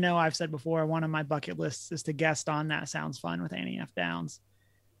I know I've said before, one of my bucket lists is to guest on That Sounds Fun with Annie F. Downs.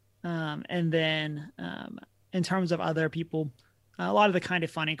 And then in terms of other people, a lot of the Kind of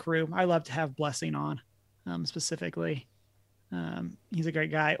Funny crew, I love to have Blessing on specifically. He's a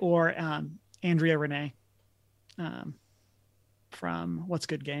great guy. Or Andrea Renee from What's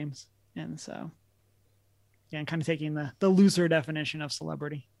Good Games. And so, yeah, I'm kind of taking the looser definition of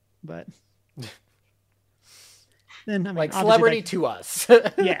celebrity. But then, I mean, like obviously celebrity to us.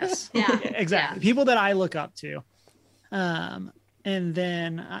 Yes. Yeah. Exactly. Yeah. People that I look up to. And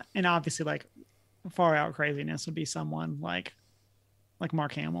then, and obviously like far out craziness would be someone like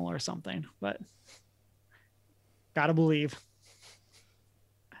Mark Hamill or something, but gotta believe.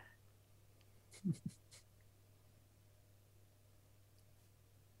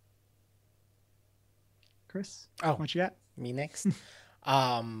 Chris, Oh. what you got? Me next.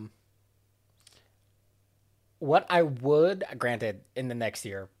 What I would, granted, in the next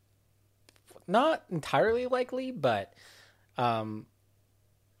year, not entirely likely, but I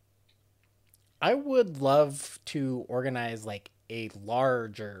would love to organize like a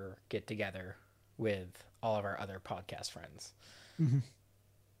larger get together with all of our other podcast friends. Mhm.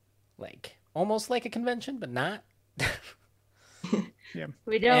 Like almost like a convention, but not. Yeah.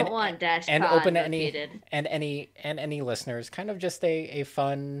 We don't And- want Dash and Con open to repeated. any listeners. Kind of just a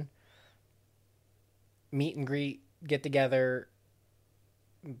fun meet and greet, get together,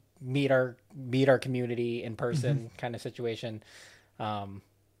 meet our community in person kind of situation.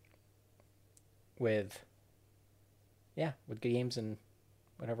 With games and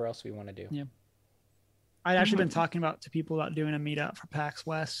whatever else we want to do. Yeah. I'd actually been talking to people about doing a meetup for PAX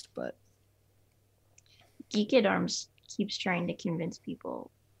West, but Geek at Arms keeps trying to convince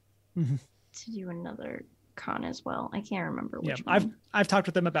people Mhm. to do another con as well. I can't remember yeah, which one. I've talked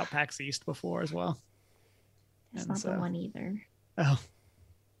with them about PAX East before as well. That's and not so- the one either. Oh,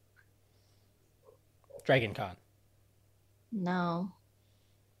 Dragon Con. No.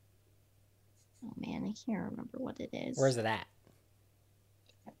 Oh man, I can't remember what it is. Where's it at?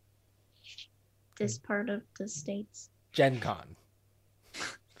 This part of the States? Gen Con. I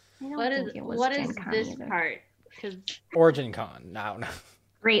don't What think is it was what Gen is Con this either. part? Because Origin Con. No.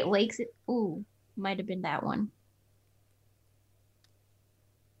 Great Lakes. Ooh, might have been that one.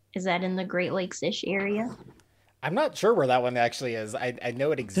 Is that in the Great Lakes-ish area? I'm not sure where that one actually is. I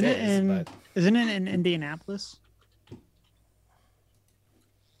know it exists, but isn't it in Indianapolis?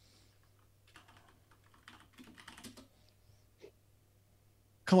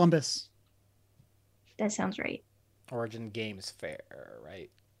 Columbus. That sounds right. Origin Games Fair, right?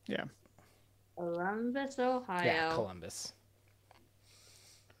 Yeah. Columbus, Ohio. Yeah, Columbus.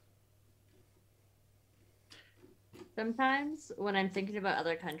 Sometimes when I'm thinking about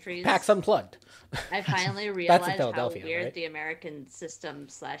other countries, PAX Unplugged. I finally realize how Philadelphia, weird right? the American system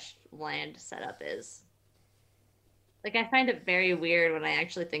 / land setup is. Like, I find it very weird when I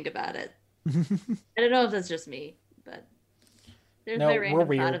actually think about it. I don't know if that's just me, but there's No, my we're random thought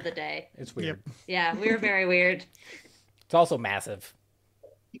weird. of the day. It's weird. Yeah, we're very weird. It's also massive.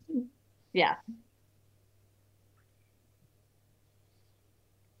 Yeah.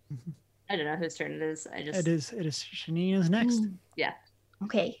 I don't know whose turn it is. I just It is Shanina's next. yeah.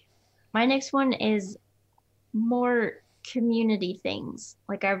 Okay. My next one is more community things.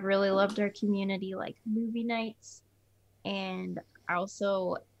 Like I've really loved our community, like movie nights. And I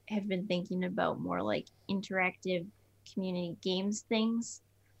also have been thinking about more like interactive community games things.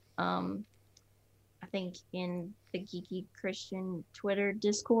 I think in the Geeky Christian Twitter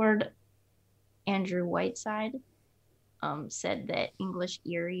Discord, Andrew Whiteside said that English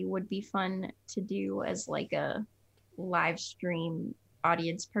Eerie would be fun to do as like a live stream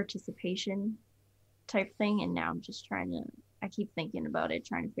audience participation type thing. And now I'm just I keep thinking about it,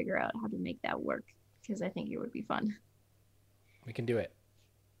 trying to figure out how to make that work because I think it would be fun. We can do it.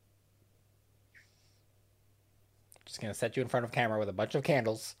 Just gonna set you in front of camera with a bunch of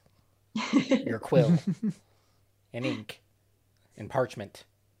candles, your quill, and ink, and parchment.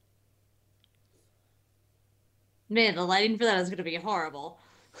 Man, the lighting for that is going to be horrible.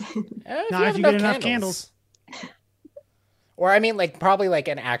 Not if you get enough candles. Or I mean, like probably like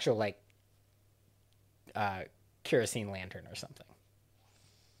an actual like kerosene lantern or something.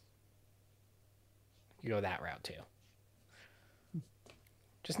 You go that route too. You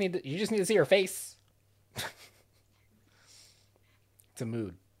just need to see her face. It's a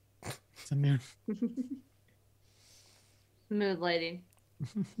mood. It's a mood. Mood lighting.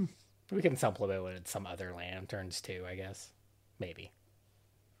 We can supplement it with some other lanterns too, I guess. Maybe.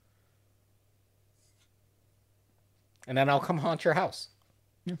 And then I'll come haunt your house.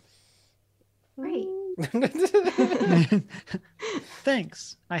 Great.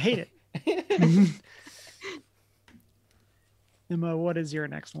 Thanks. I hate it. Emma, what is your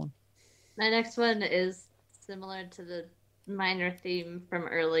next one? My next one is similar to the minor theme from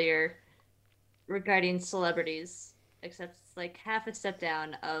earlier regarding celebrities, except it's like half a step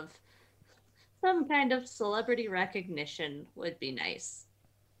down of some kind of celebrity recognition would be nice.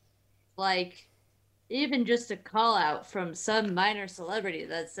 Like, even just a call out from some minor celebrity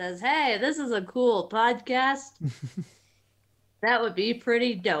that says, hey, this is a cool podcast. That would be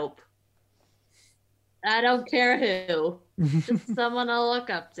pretty dope. I don't care who. Just someone I'll look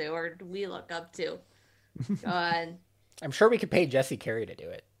up to, or we look up to. Go on. I'm sure we could pay Jesse Carey to do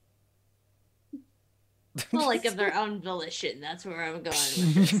it. Well, like of their own volition. That's where I'm going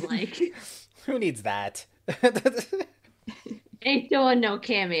with this. Like, Who needs that? ain't doing no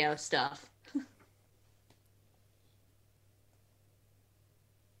cameo stuff.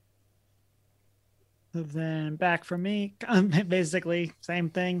 Then back from me, basically same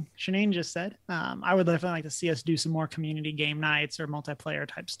thing Shanine just said. I would definitely like to see us do some more community game nights or multiplayer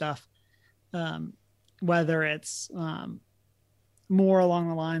type stuff. Whether it's more along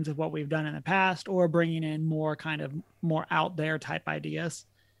the lines of what we've done in the past or bringing in more kind of more out there type ideas.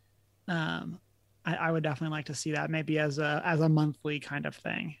 I would definitely like to see that maybe as a monthly kind of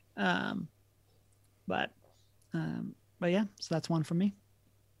thing. But yeah, so that's one for me.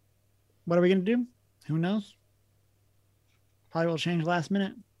 What are we gonna do? Who knows? Probably will change last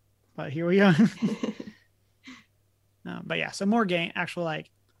minute, but here we go. But yeah, so more game, actual like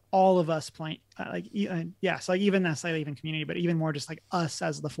all of us playing, yeah, so like even necessarily even community, but even more just like us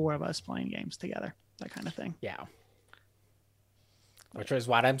as the four of us playing games together, that kind of thing. Yeah. Which is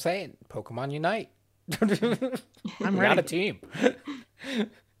what I'm saying. Pokemon Unite. I'm We ready. got a team.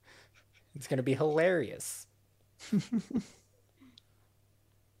 It's gonna be hilarious.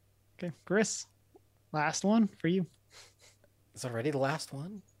 Okay, Chris, last one for you. It's already the last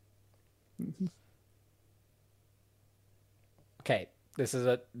one. Okay, this is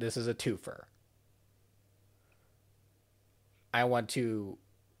a twofer. I want to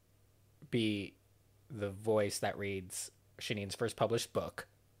be the voice that reads Shanine's first published book.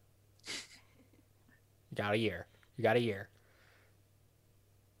 You got a year.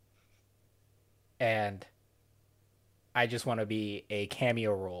 And I just want to be a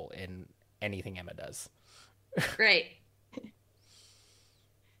cameo role in anything Emma does. Great.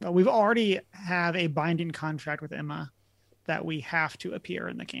 Well, we've already have a binding contract with Emma that we have to appear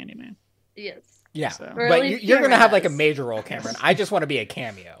in the Candyman. Yes. Yeah, So- Or at but least you're going to Cameron have like a does. major role, Cameron. I just want to be a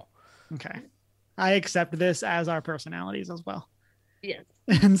cameo. Okay. I accept this as our personalities as well. Yes.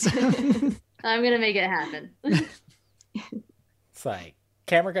 And so I'm gonna make it happen. It's like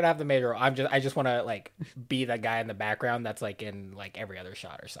Cameron could have the major role. I just want to like be that guy in the background that's like in like every other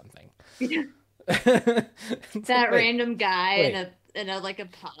shot or something. It's That like, wait, random guy wait. in a like a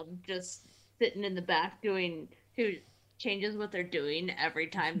pub just sitting in the back who changes what they're doing every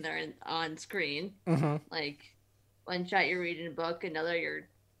time they're on screen. Mhm. Like one shot you're reading a book, another you're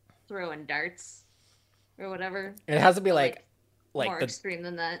throwing darts or whatever. It has to be But, like more the extreme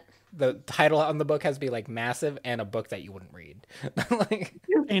than that. the title on the book has to be like massive and a book that you wouldn't read. Like,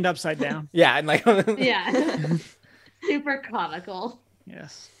 and upside down. yeah, and like Yeah. Super comical.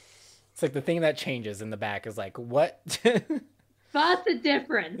 Yes. it's like the thing that changes in the back is like what? Spot the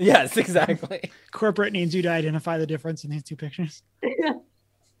difference. Yes, exactly. Corporate needs you to identify the difference in these two pictures.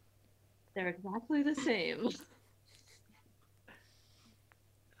 They're exactly the same.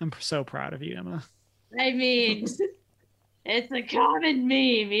 I'm so proud of you, Emma. I mean, it's a common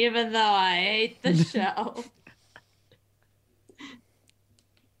meme, even though I hate the show.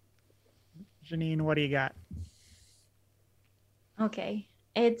 Janine, what do you got? Okay.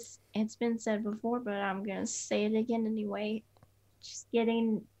 It's been said before, but I'm gonna say it again anyway. Just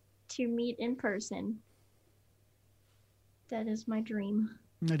getting to meet in person. That is my dream.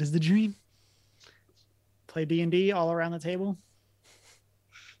 That is the dream. Play D&D all around the table.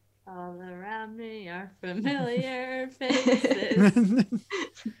 All around me are familiar faces.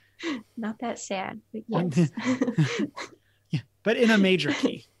 Not that sad, but yes. Yeah, but in a major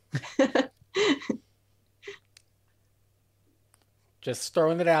key. Just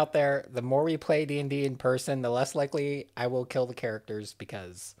throwing it out there. The more we play D&D in person, the less likely I will kill the characters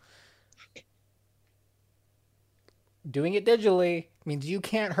because doing it digitally means you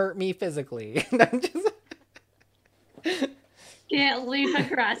can't hurt me physically. Can't leap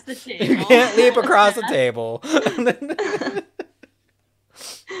across the You table. can't leap across the table.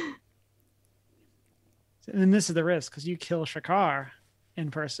 And this is the risk because you kill Shakar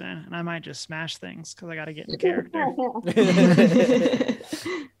in person, and I might just smash things because I got to get in character.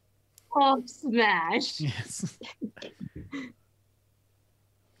 Oh, smash. Yes.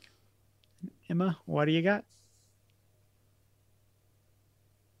 Emma, what do you got?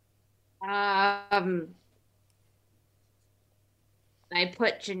 I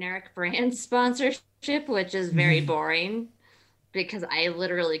put generic brand sponsorship, which is very boring because I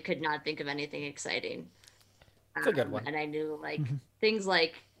literally could not think of anything exciting. It's a good one. And I knew like things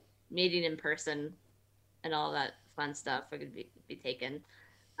like meeting in person and all that fun stuff would be taken.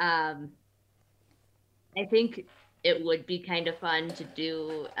 I think it would be kind of fun to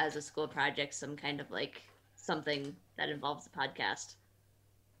do as a school project some kind of like something that involves the podcast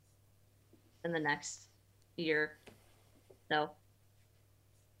in the next year. So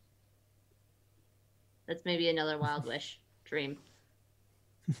that's maybe another wild wish dream.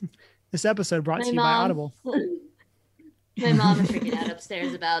 This episode brought My to you by mom- Audible. My mom is freaking out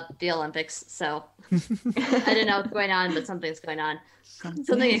upstairs about the Olympics, so I don't know what's going on, but something's going on.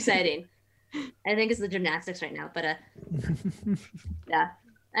 Something exciting. I think it's the gymnastics right now, but yeah.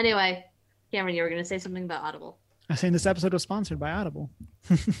 Anyway, Cameron, you were gonna say something about Audible. I was saying this episode was sponsored by Audible.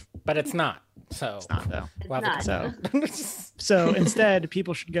 But it's not. So It's not though. It's Well, not. So instead,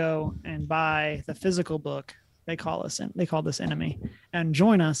 people should go and buy the physical book they call this enemy, and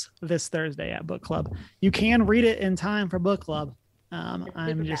join us this Thursday at book club. You can read it in time for book club.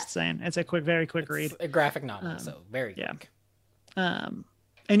 I'm just saying it's a very quick read. A graphic novel, so very quick. And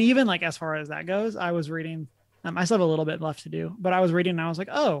even like as far as that goes, I was reading. I still have a little bit left to do, but I was reading and I was like,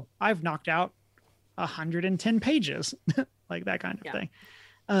 oh, I've knocked out 110 pages, like that kind of thing.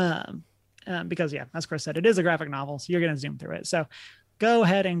 Because as Chris said, it is a graphic novel, so you're going to zoom through it. So go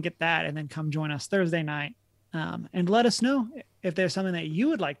ahead and get that, and then come join us Thursday night, and let us know if there's something that you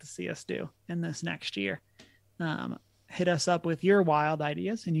would like to see us do in this next year. Hit us up with your wild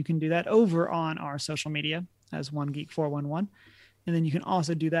ideas, and you can do that over on our social media as One Geek 411. And then you can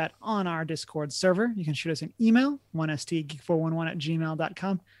also do that on our Discord server. You can shoot us an email,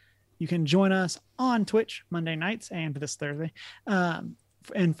 1stgeek411@gmail.com. You can join us on Twitch Monday nights and this Thursday,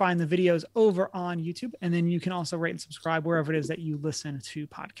 and find the videos over on YouTube. And then you can also rate and subscribe wherever it is that you listen to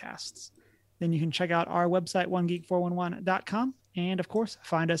podcasts. Then you can check out our website, onegeek411.com. And of course,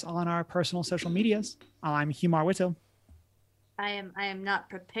 find us on our personal social medias. I'm Humar Whittle. I am not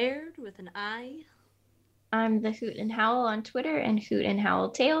prepared with an I. I'm the Hoot and Howl on Twitter and Hoot and Howl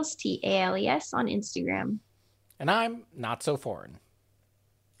Tales, TALES, on Instagram. And I'm not so foreign.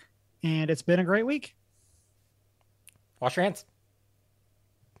 And it's been a great week. Wash your hands.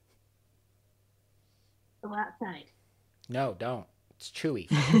 Go outside. No, don't. It's chewy.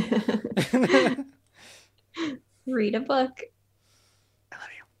 Read a book.